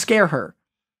trying to scare her.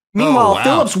 Meanwhile,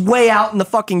 Philip's way out in the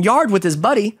fucking yard with his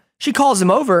buddy. She calls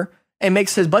him over and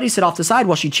makes his buddy sit off the side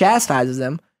while she chastises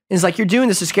him. And is like, you're doing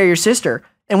this to scare your sister.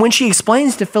 And when she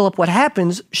explains to Philip what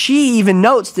happens, she even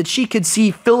notes that she could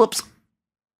see Philip's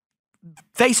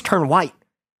face turn white.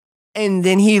 And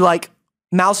then he like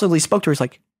mousedly spoke to her. He's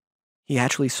like, he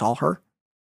actually saw her?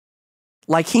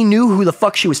 Like he knew who the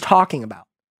fuck she was talking about.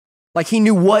 Like he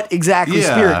knew what exactly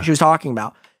spirit she was talking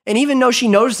about. And even though she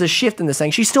noticed a shift in this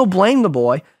thing, she still blamed the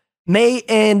boy. She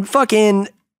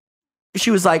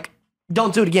was like,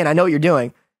 don't do it again. I know what you're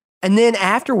doing. And then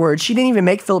afterwards, she didn't even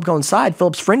make Philip go inside.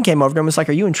 Philip's friend came over to him and was like,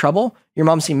 are you in trouble? Your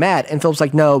mom seemed mad. And Philip's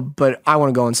like, no, but I want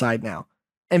to go inside now.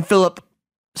 And Philip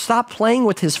stopped playing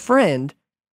with his friend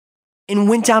and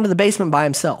went down to the basement by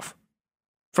himself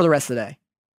for the rest of the day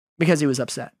because he was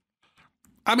upset.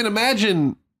 I mean,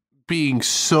 imagine being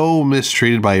so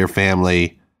mistreated by your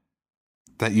family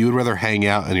that you would rather hang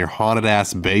out in your haunted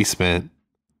ass basement.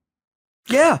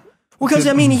 Yeah. Well, because,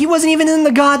 I mean, he wasn't even in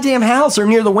the goddamn house or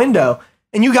near the window.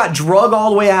 And you got drug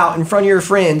all the way out in front of your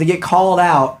friend to get called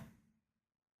out.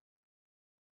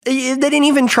 They didn't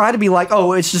even try to be like,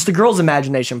 oh, it's just the girl's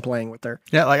imagination playing with her.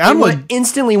 Yeah, like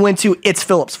instantly went to, it's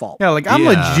Philip's fault. Yeah, like I'm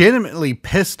legitimately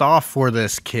pissed off for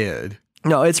this kid.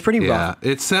 No, it's pretty rough.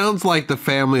 Yeah, it sounds like the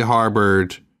family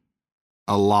harbored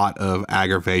a lot of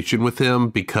aggravation with him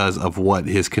because of what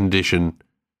his condition,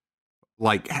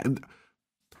 like,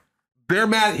 they're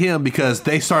mad at him because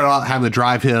they started out having to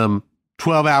drive him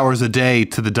 12 hours a day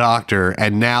to the doctor,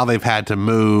 and now they've had to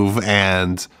move,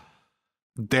 and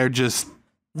they're just...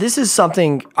 This is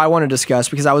something I want to discuss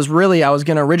because I was going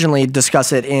to originally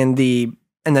discuss it in the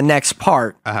next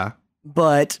part. Uh-huh.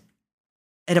 But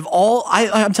out of all,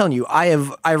 I'm telling you,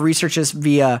 I've researched this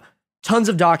via tons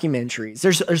of documentaries.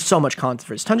 There's so much content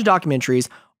for this. Tons of documentaries,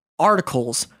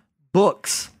 articles,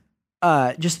 books,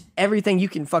 just everything you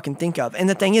can fucking think of. And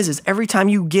the thing is every time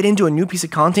you get into a new piece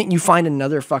of content, you find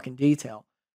another fucking detail,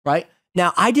 right?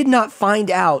 Now, I did not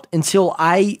find out until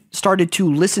I started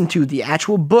to listen to the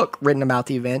actual book written about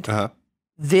the event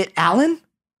that Alan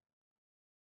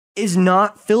is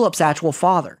not Philip's actual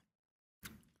father.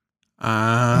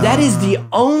 That is the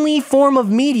only form of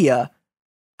media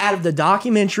out of the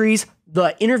documentaries,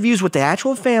 the interviews with the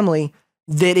actual family,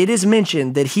 that it is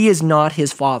mentioned that he is not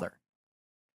his father.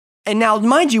 And now,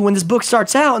 mind you, when this book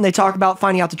starts out and they talk about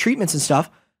finding out the treatments and stuff,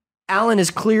 Alan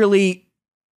is clearly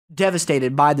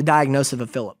devastated by the diagnosis of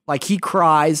Philip. Like, he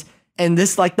cries, and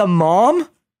this, like, the mom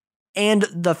and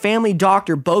the family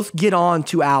doctor both get on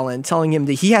to Alan, telling him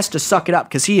that he has to suck it up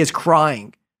because he is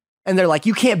crying. And they're like,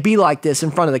 you can't be like this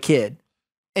in front of the kid,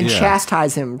 and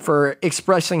chastise him for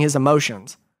expressing his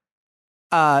emotions.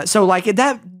 So, like,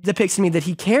 that depicts to me that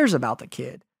he cares about the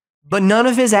kid, but none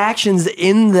of his actions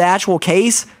in the actual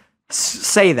case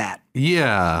say that.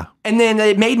 Yeah. And then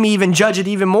it made me even judge it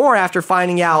even more after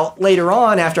finding out later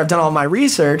on, after I've done all my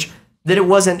research, that it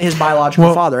wasn't his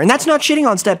biological father. And that's not shitting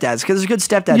on stepdads, because there's good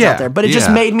stepdads out there, but it just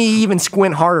made me even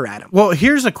squint harder at him. Well,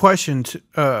 here's a question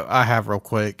I have real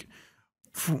quick.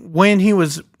 When he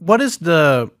was, what is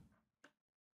the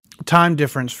time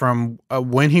difference from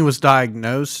when he was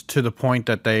diagnosed to the point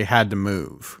that they had to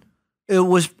move? It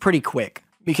was pretty quick,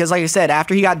 because like I said,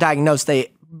 after he got diagnosed,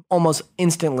 they almost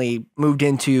instantly moved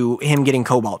into him getting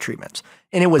cobalt treatments,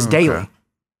 and it was daily.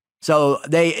 So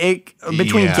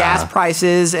between gas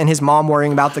prices and his mom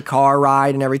worrying about the car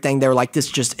ride and everything, they were like,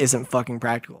 this just isn't fucking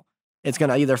practical. It's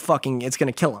gonna it's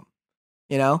gonna kill him,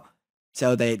 you know?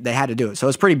 So they had to do it. So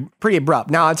it's pretty abrupt.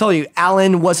 Now, I'll tell you,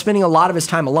 Alan was spending a lot of his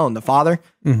time alone, the father,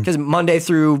 because Monday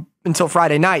through until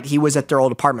Friday night, he was at their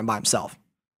old apartment by himself.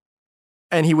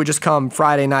 And he would just come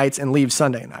Friday nights and leave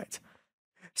Sunday nights.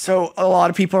 So a lot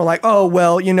of people are like, oh,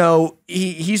 well, you know,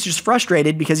 he's just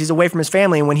frustrated because he's away from his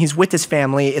family, and when he's with his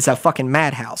family, it's a fucking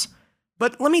madhouse.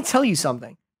 But let me tell you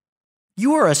something.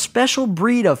 You are a special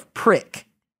breed of prick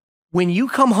when you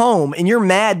come home and you're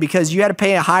mad because you had to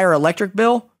pay a higher electric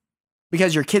bill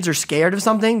because your kids are scared of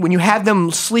something, when you have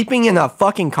them sleeping in a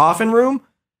fucking coffin room,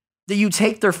 that you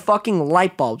take their fucking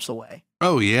light bulbs away.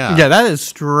 Oh, yeah. Yeah, that is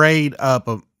straight up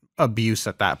abuse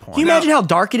at that point. Can you imagine how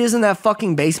dark it is in that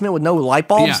fucking basement with no light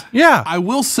bulbs? Yeah. I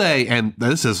will say, and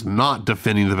this is not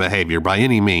defending the behavior by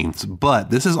any means, but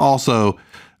this is also,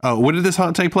 when did this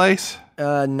haunt take place?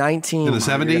 In the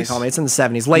 70s? It's in the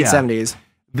 70s, late 70s.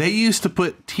 They used to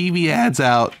put TV ads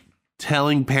out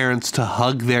telling parents to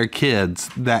hug their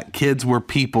kids, that kids were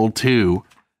people too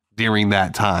during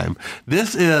that time.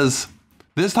 This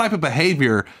type of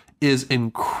behavior is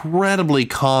incredibly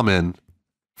common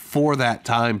for that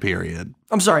time period.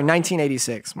 I'm sorry,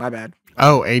 1986. My bad.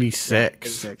 Oh, 86.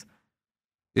 86.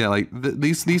 Yeah, like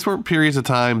these were periods of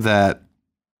time that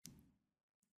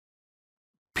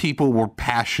people were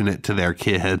passionate to their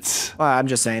kids. Well, I'm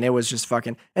just saying, it was just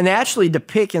fucking... And they actually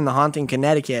depict in The Haunting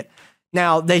Connecticut.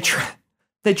 Now, they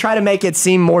try to make it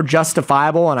seem more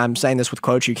justifiable, and I'm saying this with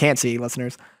quotes you can't see,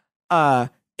 listeners.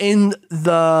 In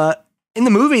the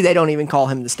movie, they don't even call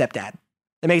him the stepdad.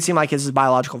 They make it seem like it's his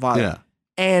biological father. Yeah.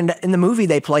 And in the movie,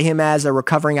 they play him as a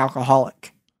recovering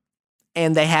alcoholic.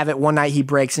 And they have it one night he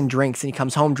breaks and drinks, and he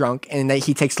comes home drunk, and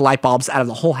he takes the light bulbs out of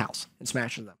the whole house and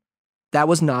smashes them. That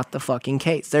was not the fucking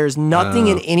case. There's nothing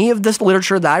in any of this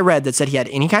literature that I read that said he had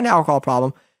any kind of alcohol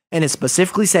problem, and it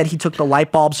specifically said he took the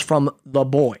light bulbs from the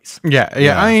boys. Yeah.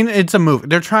 I mean, it's a movie.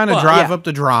 They're trying to drive up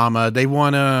the drama. They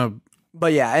want to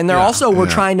But yeah, and they're also were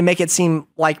trying to make it seem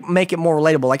like make it more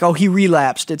relatable. Like, oh, he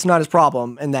relapsed. It's not his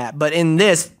problem and that. But in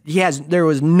this, there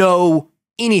was no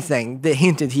anything that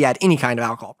hinted he had any kind of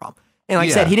alcohol problem. And like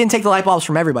I said, he didn't take the light bulbs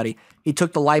from everybody. He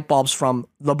took the light bulbs from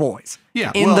the boys.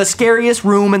 Yeah. In the scariest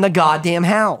room in the goddamn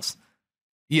house.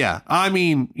 Yeah. I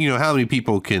mean, you know, how many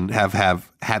people can have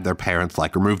had their parents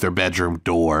like remove their bedroom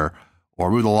door or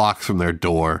remove the locks from their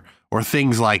door or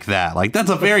things like that? Like, that's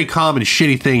a very common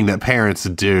shitty thing that parents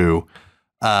do.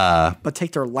 But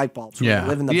take their light bulbs when they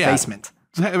live in the basement.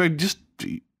 I mean,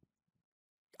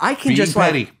 I can just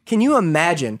like, can you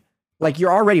imagine? Like,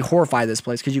 you're already horrified of this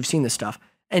place because you've seen this stuff.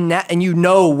 And you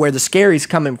know where the scary's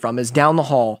coming from is down the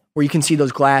hall where you can see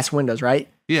those glass windows, right?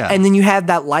 Yeah. And then you have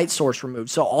that light source removed.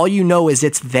 So all you know is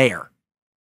it's there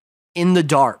in the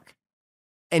dark.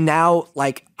 And now,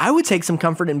 like, I would take some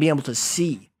comfort in being able to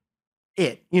see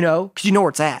it, you know, because you know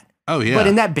where it's at. Oh, yeah. But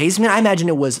in that basement, I imagine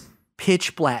it was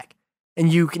pitch black.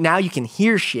 And now you can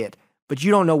hear shit, but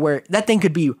you don't know where. That thing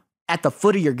could be at the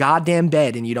foot of your goddamn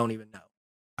bed and you don't even know.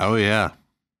 Oh, yeah.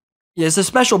 Yeah, it's a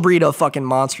special breed of fucking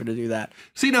monster to do that.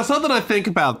 See, now something I think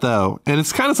about, though, and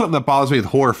it's kind of something that bothers me with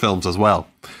horror films as well.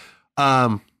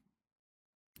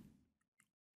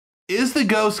 Is the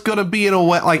ghost going to be in a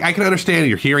way, like, I can understand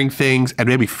you're hearing things and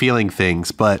maybe feeling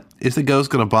things, but is the ghost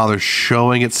going to bother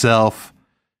showing itself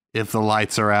if the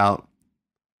lights are out?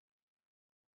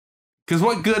 Because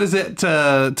what good is it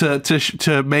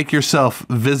to make yourself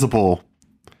visible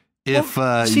if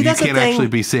you can't actually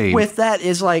be seen? With that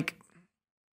is like,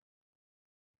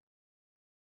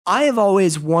 I have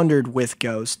always wondered with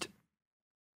Ghost,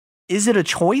 is it a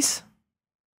choice?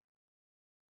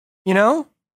 You know?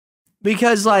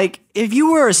 Because, like, if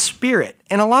you were a spirit,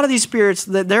 and a lot of these spirits,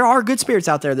 there are good spirits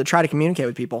out there that try to communicate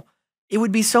with people, it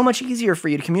would be so much easier for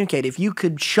you to communicate if you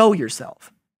could show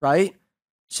yourself, right?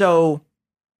 So,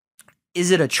 is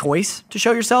it a choice to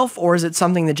show yourself, or is it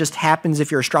something that just happens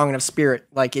if you're a strong enough spirit?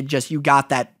 Like,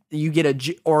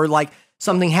 or like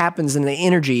something happens in the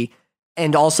energy,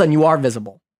 and all of a sudden you are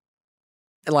visible.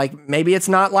 Like, maybe it's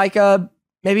not like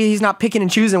maybe he's not picking and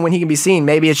choosing when he can be seen.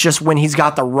 Maybe it's just when he's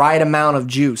got the right amount of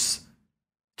juice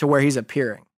to where he's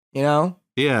appearing, you know?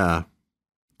 Yeah.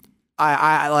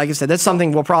 I like I said, that's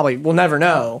something we'll never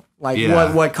know, like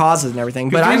what causes and everything.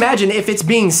 But I imagine if it's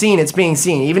being seen, it's being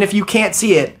seen. Even if you can't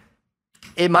see it,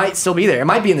 it might still be there. It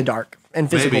might be in the dark in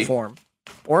physical form.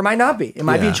 Or it might not be. It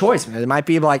might be a choice. It might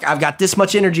be like, I've got this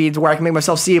much energy to where I can make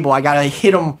myself seeable. I got to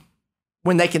hit them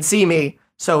when they can see me.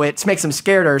 So it makes them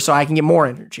scareder so I can get more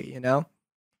energy, you know?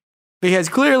 Because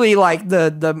clearly, like,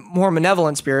 the more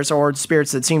malevolent spirits or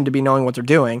spirits that seem to be knowing what they're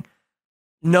doing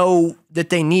know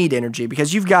that they need energy.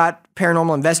 Because you've got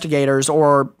paranormal investigators,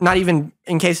 or not even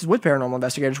in cases with paranormal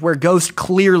investigators, where ghosts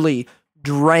clearly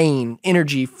drain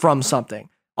energy from something,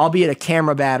 albeit a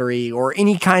camera battery or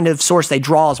any kind of source. They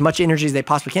draw as much energy as they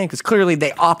possibly can because clearly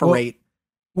they operate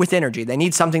with energy. They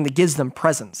need something that gives them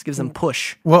presence, gives them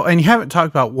push. Well, and you haven't talked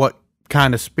about what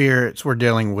kind of spirits we're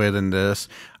dealing with in this.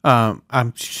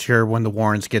 I'm sure when the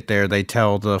Warrens get there, they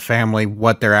tell the family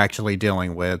what they're actually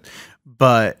dealing with.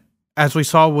 But as we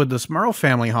saw with the Smurl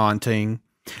family haunting,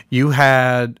 you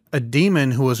had a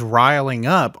demon who was riling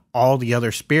up all the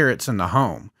other spirits in the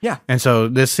home. Yeah. And so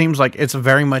this seems like it's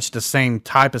very much the same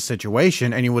type of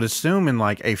situation. And you would assume in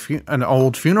like an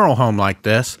old funeral home like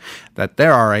this, that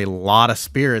there are a lot of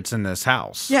spirits in this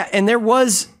house. Yeah. And there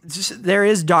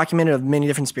is documented of many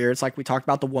different spirits. Like we talked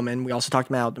about the woman. We also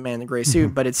talked about the man in the gray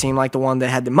suit, but it seemed like the one that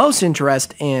had the most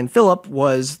interest in Philip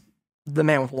was the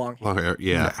man with long hair.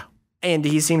 Yeah. And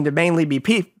he seemed to mainly be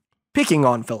picking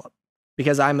on Philip.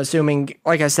 Because I'm assuming,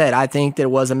 like I said, I think that it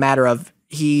was a matter of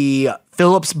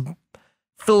Phillips,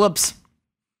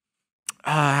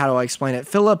 how do I explain it?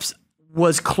 Phillips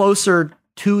was closer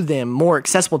to them, more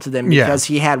accessible to them because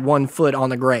he had one foot on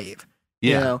the grave.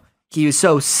 Yeah. You know, he was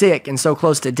so sick and so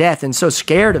close to death and so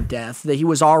scared of death that he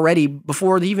was already,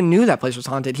 before they even knew that place was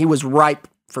haunted, he was ripe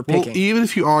for picking. Well, even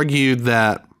if you argued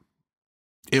that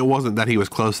it wasn't that he was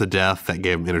close to death that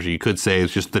gave him energy, you could say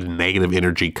it's just the negative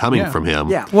energy coming from him.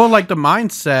 Yeah. Well, like the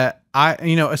mindset,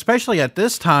 especially at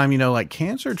this time, like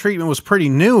cancer treatment was pretty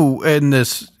new in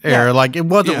this era. Like it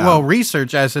wasn't well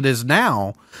researched as it is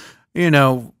now.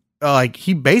 Like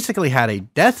he basically had a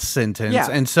death sentence. Yeah.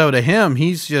 And so to him,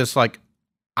 he's just like,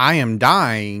 I am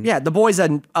dying. Yeah, the boy's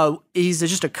he's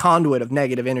just a conduit of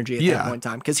negative energy at that point in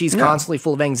time because he's constantly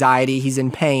full of anxiety. He's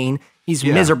in pain. He's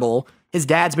miserable. His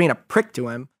dad's being a prick to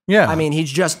him. Yeah. I mean, he's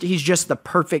just the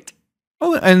perfect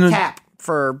tap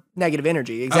for negative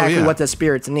energy. Exactly what the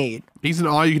spirits need. He's an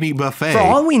all-you-can-eat buffet. For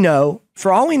all we know,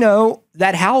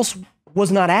 that house was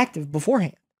not active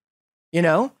beforehand.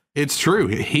 It's true.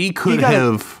 He could gotta-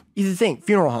 have. You think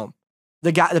funeral home,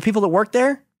 the people that work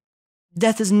there,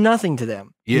 death is nothing to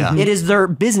them. Yeah. It is their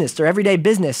business, their everyday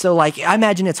business. So like, I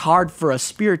imagine it's hard for a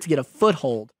spirit to get a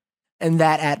foothold in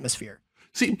that atmosphere.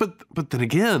 See, but then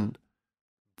again,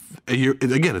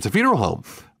 it's a funeral home.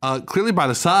 Clearly, by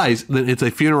the size, then it's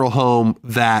a funeral home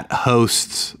that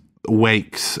hosts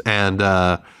wakes and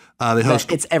they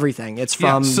host. It's everything. It's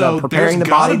from so preparing the there's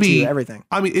gotta body to everything.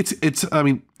 I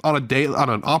mean, on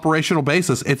an operational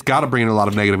basis, it's got to bring in a lot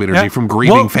of negative energy from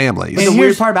grieving families. And the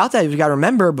weird part about that is you got to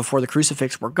remember, before the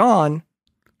crucifix were gone,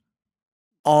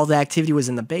 all the activity was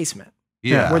in the basement.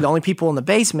 Yeah. Where the only people in the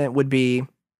basement would be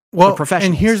the professionals.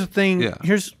 And here's the thing. Yeah.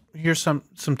 Here's some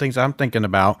things I'm thinking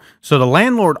about. So the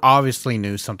landlord obviously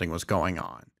knew something was going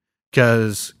on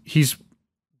because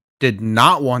did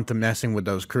not want them messing with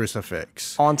those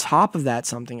crucifix. On top of that,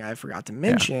 something I forgot to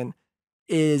mention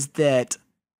is that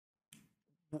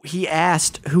he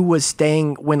asked who was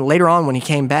staying when later on when he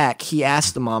came back, he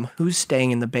asked the mom who's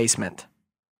staying in the basement.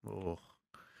 Oh.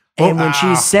 And when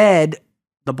she said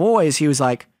the boys, he was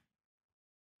like,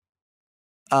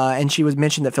 and she was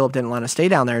mentioned that Philip didn't want to stay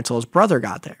down there until his brother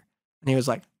got there. And he was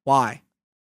like, why?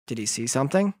 Did he see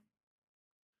something?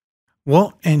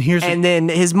 Well, and then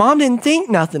his mom didn't think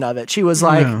nothing of it. She was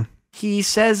like, No. he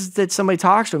says that somebody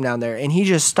talks to him down there, and he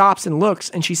just stops and looks,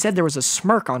 and she said there was a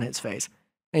smirk on his face.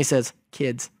 And he says,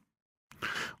 kids.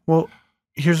 Well,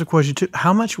 here's a question too.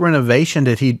 How much renovation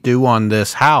did he do on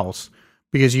this house?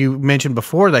 Because you mentioned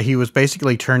before that he was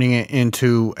basically turning it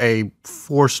into a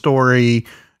 4-story,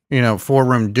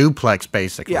 4-room duplex,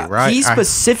 basically, right? He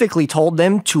specifically told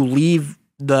them to leave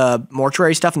the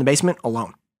mortuary stuff in the basement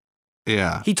alone.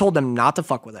 Yeah. He told them not to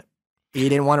fuck with it. He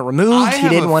didn't want it removed. He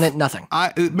didn't want it, nothing.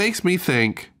 It makes me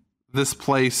think this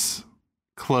place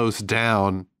closed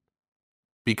down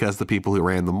because the people who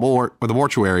ran the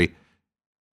mortuary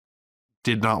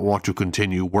did not want to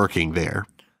continue working there.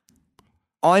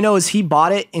 All I know is he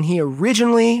bought it, and he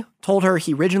originally told her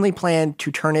he originally planned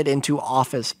to turn it into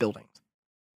office buildings.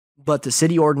 But the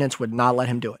city ordinance would not let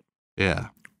him do it. Yeah.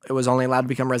 It was only allowed to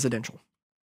become residential.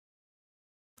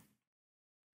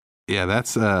 Yeah,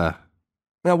 that's Now,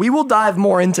 we will dive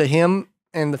more into him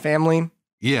and the family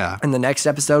yeah. in the next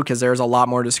episode because there's a lot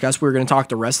more to discuss. We're going to talk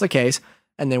the rest of the case,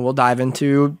 and then we'll dive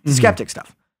into skeptic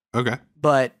stuff. Okay.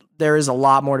 But there is a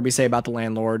lot more to be said about the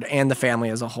landlord and the family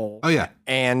as a whole. Oh, yeah.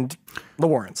 And the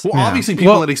Warrens. Well, obviously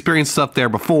people had experienced stuff there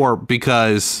before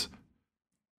because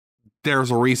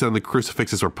there's a reason the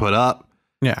crucifixes were put up.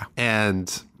 Yeah.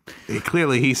 And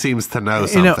clearly he seems to know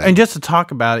something. And just to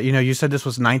talk about it, you said this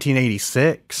was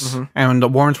 1986 and the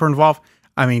Warrens were involved.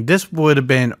 I mean, this would have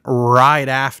been right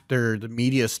after the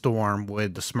media storm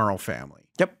with the Smurl family.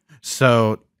 Yep.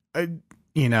 So,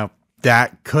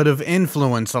 that could have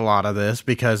influenced a lot of this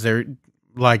because they're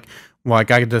like I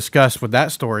discussed with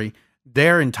that story,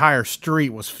 their entire street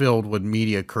was filled with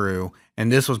media crew,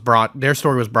 and their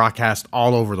story was broadcast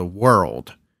all over the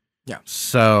world. Yeah.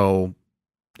 So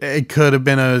it could have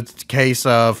been a case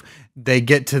of they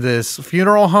get to this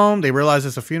funeral home, they realize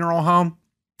it's a funeral home.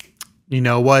 You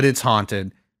know what? It's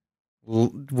haunted.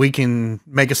 We can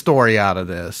make a story out of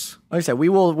this. Like I said, we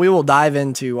will dive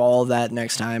into all of that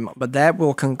next time, but that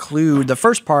will conclude the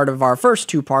first part of our first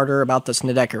two-parter about the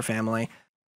Snedeker family.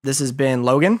 This has been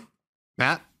Logan.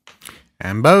 Matt.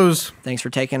 And Boze. Thanks for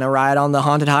taking a ride on the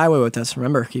haunted highway with us.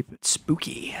 Remember, keep it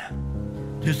spooky.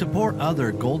 To support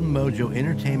other Golden Mojo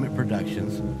Entertainment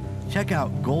productions, check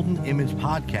out Golden Image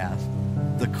Podcast,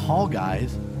 The Call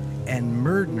Guys, and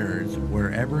Murd Nerds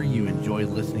wherever you enjoy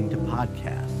listening to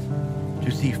podcasts.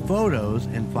 To see photos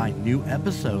and find new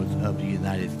episodes of the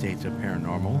United States of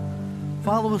Paranormal,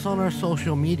 follow us on our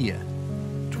social media.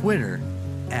 Twitter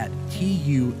at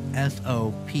TUSOPPOD,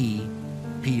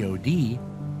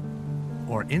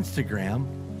 or Instagram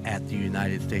at the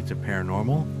United States of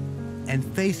Paranormal, and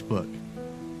Facebook,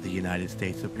 the United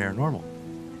States of Paranormal.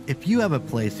 If you have a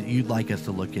place that you'd like us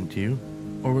to look into,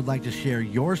 or would like to share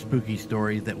your spooky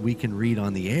story that we can read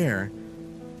on the air,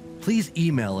 please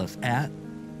email us at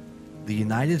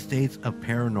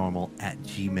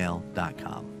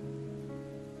theunitedstatesofparanormal@gmail.com.